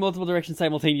into feeling multiple directions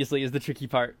simultaneously is the tricky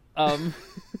part. Me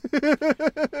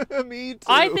too.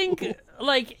 I think,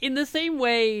 like, in the same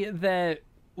way that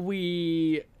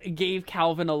we gave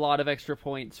Calvin a lot of extra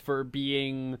points for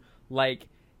being, like,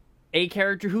 a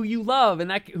character who you love,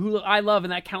 and who I love,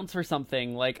 and that counts for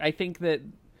something. Like, I think that,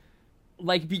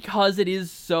 like, because it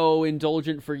is so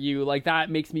indulgent for you, like, that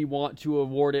makes me want to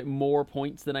award it more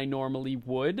points than I normally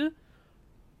would.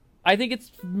 I think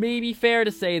it's maybe fair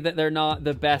to say that they're not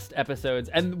the best episodes.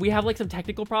 And we have, like, some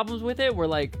technical problems with it where,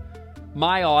 like,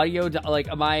 my audio,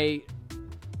 like, my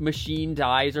machine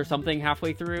dies or something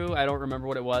halfway through. I don't remember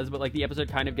what it was, but, like, the episode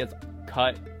kind of gets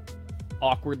cut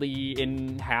awkwardly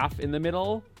in half in the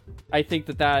middle. I think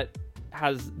that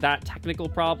technical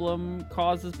problem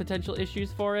causes potential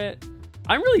issues for it.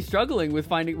 I'm really struggling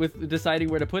with deciding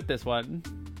where to put this one.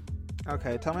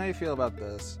 Okay, tell me how you feel about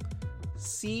this.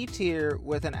 C tier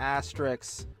with an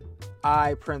asterisk.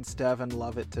 I, Prince Devin,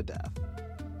 love it to death.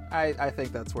 I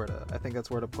think that's where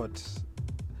to put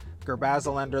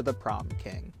Gerbazalender, the Prom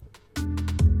King.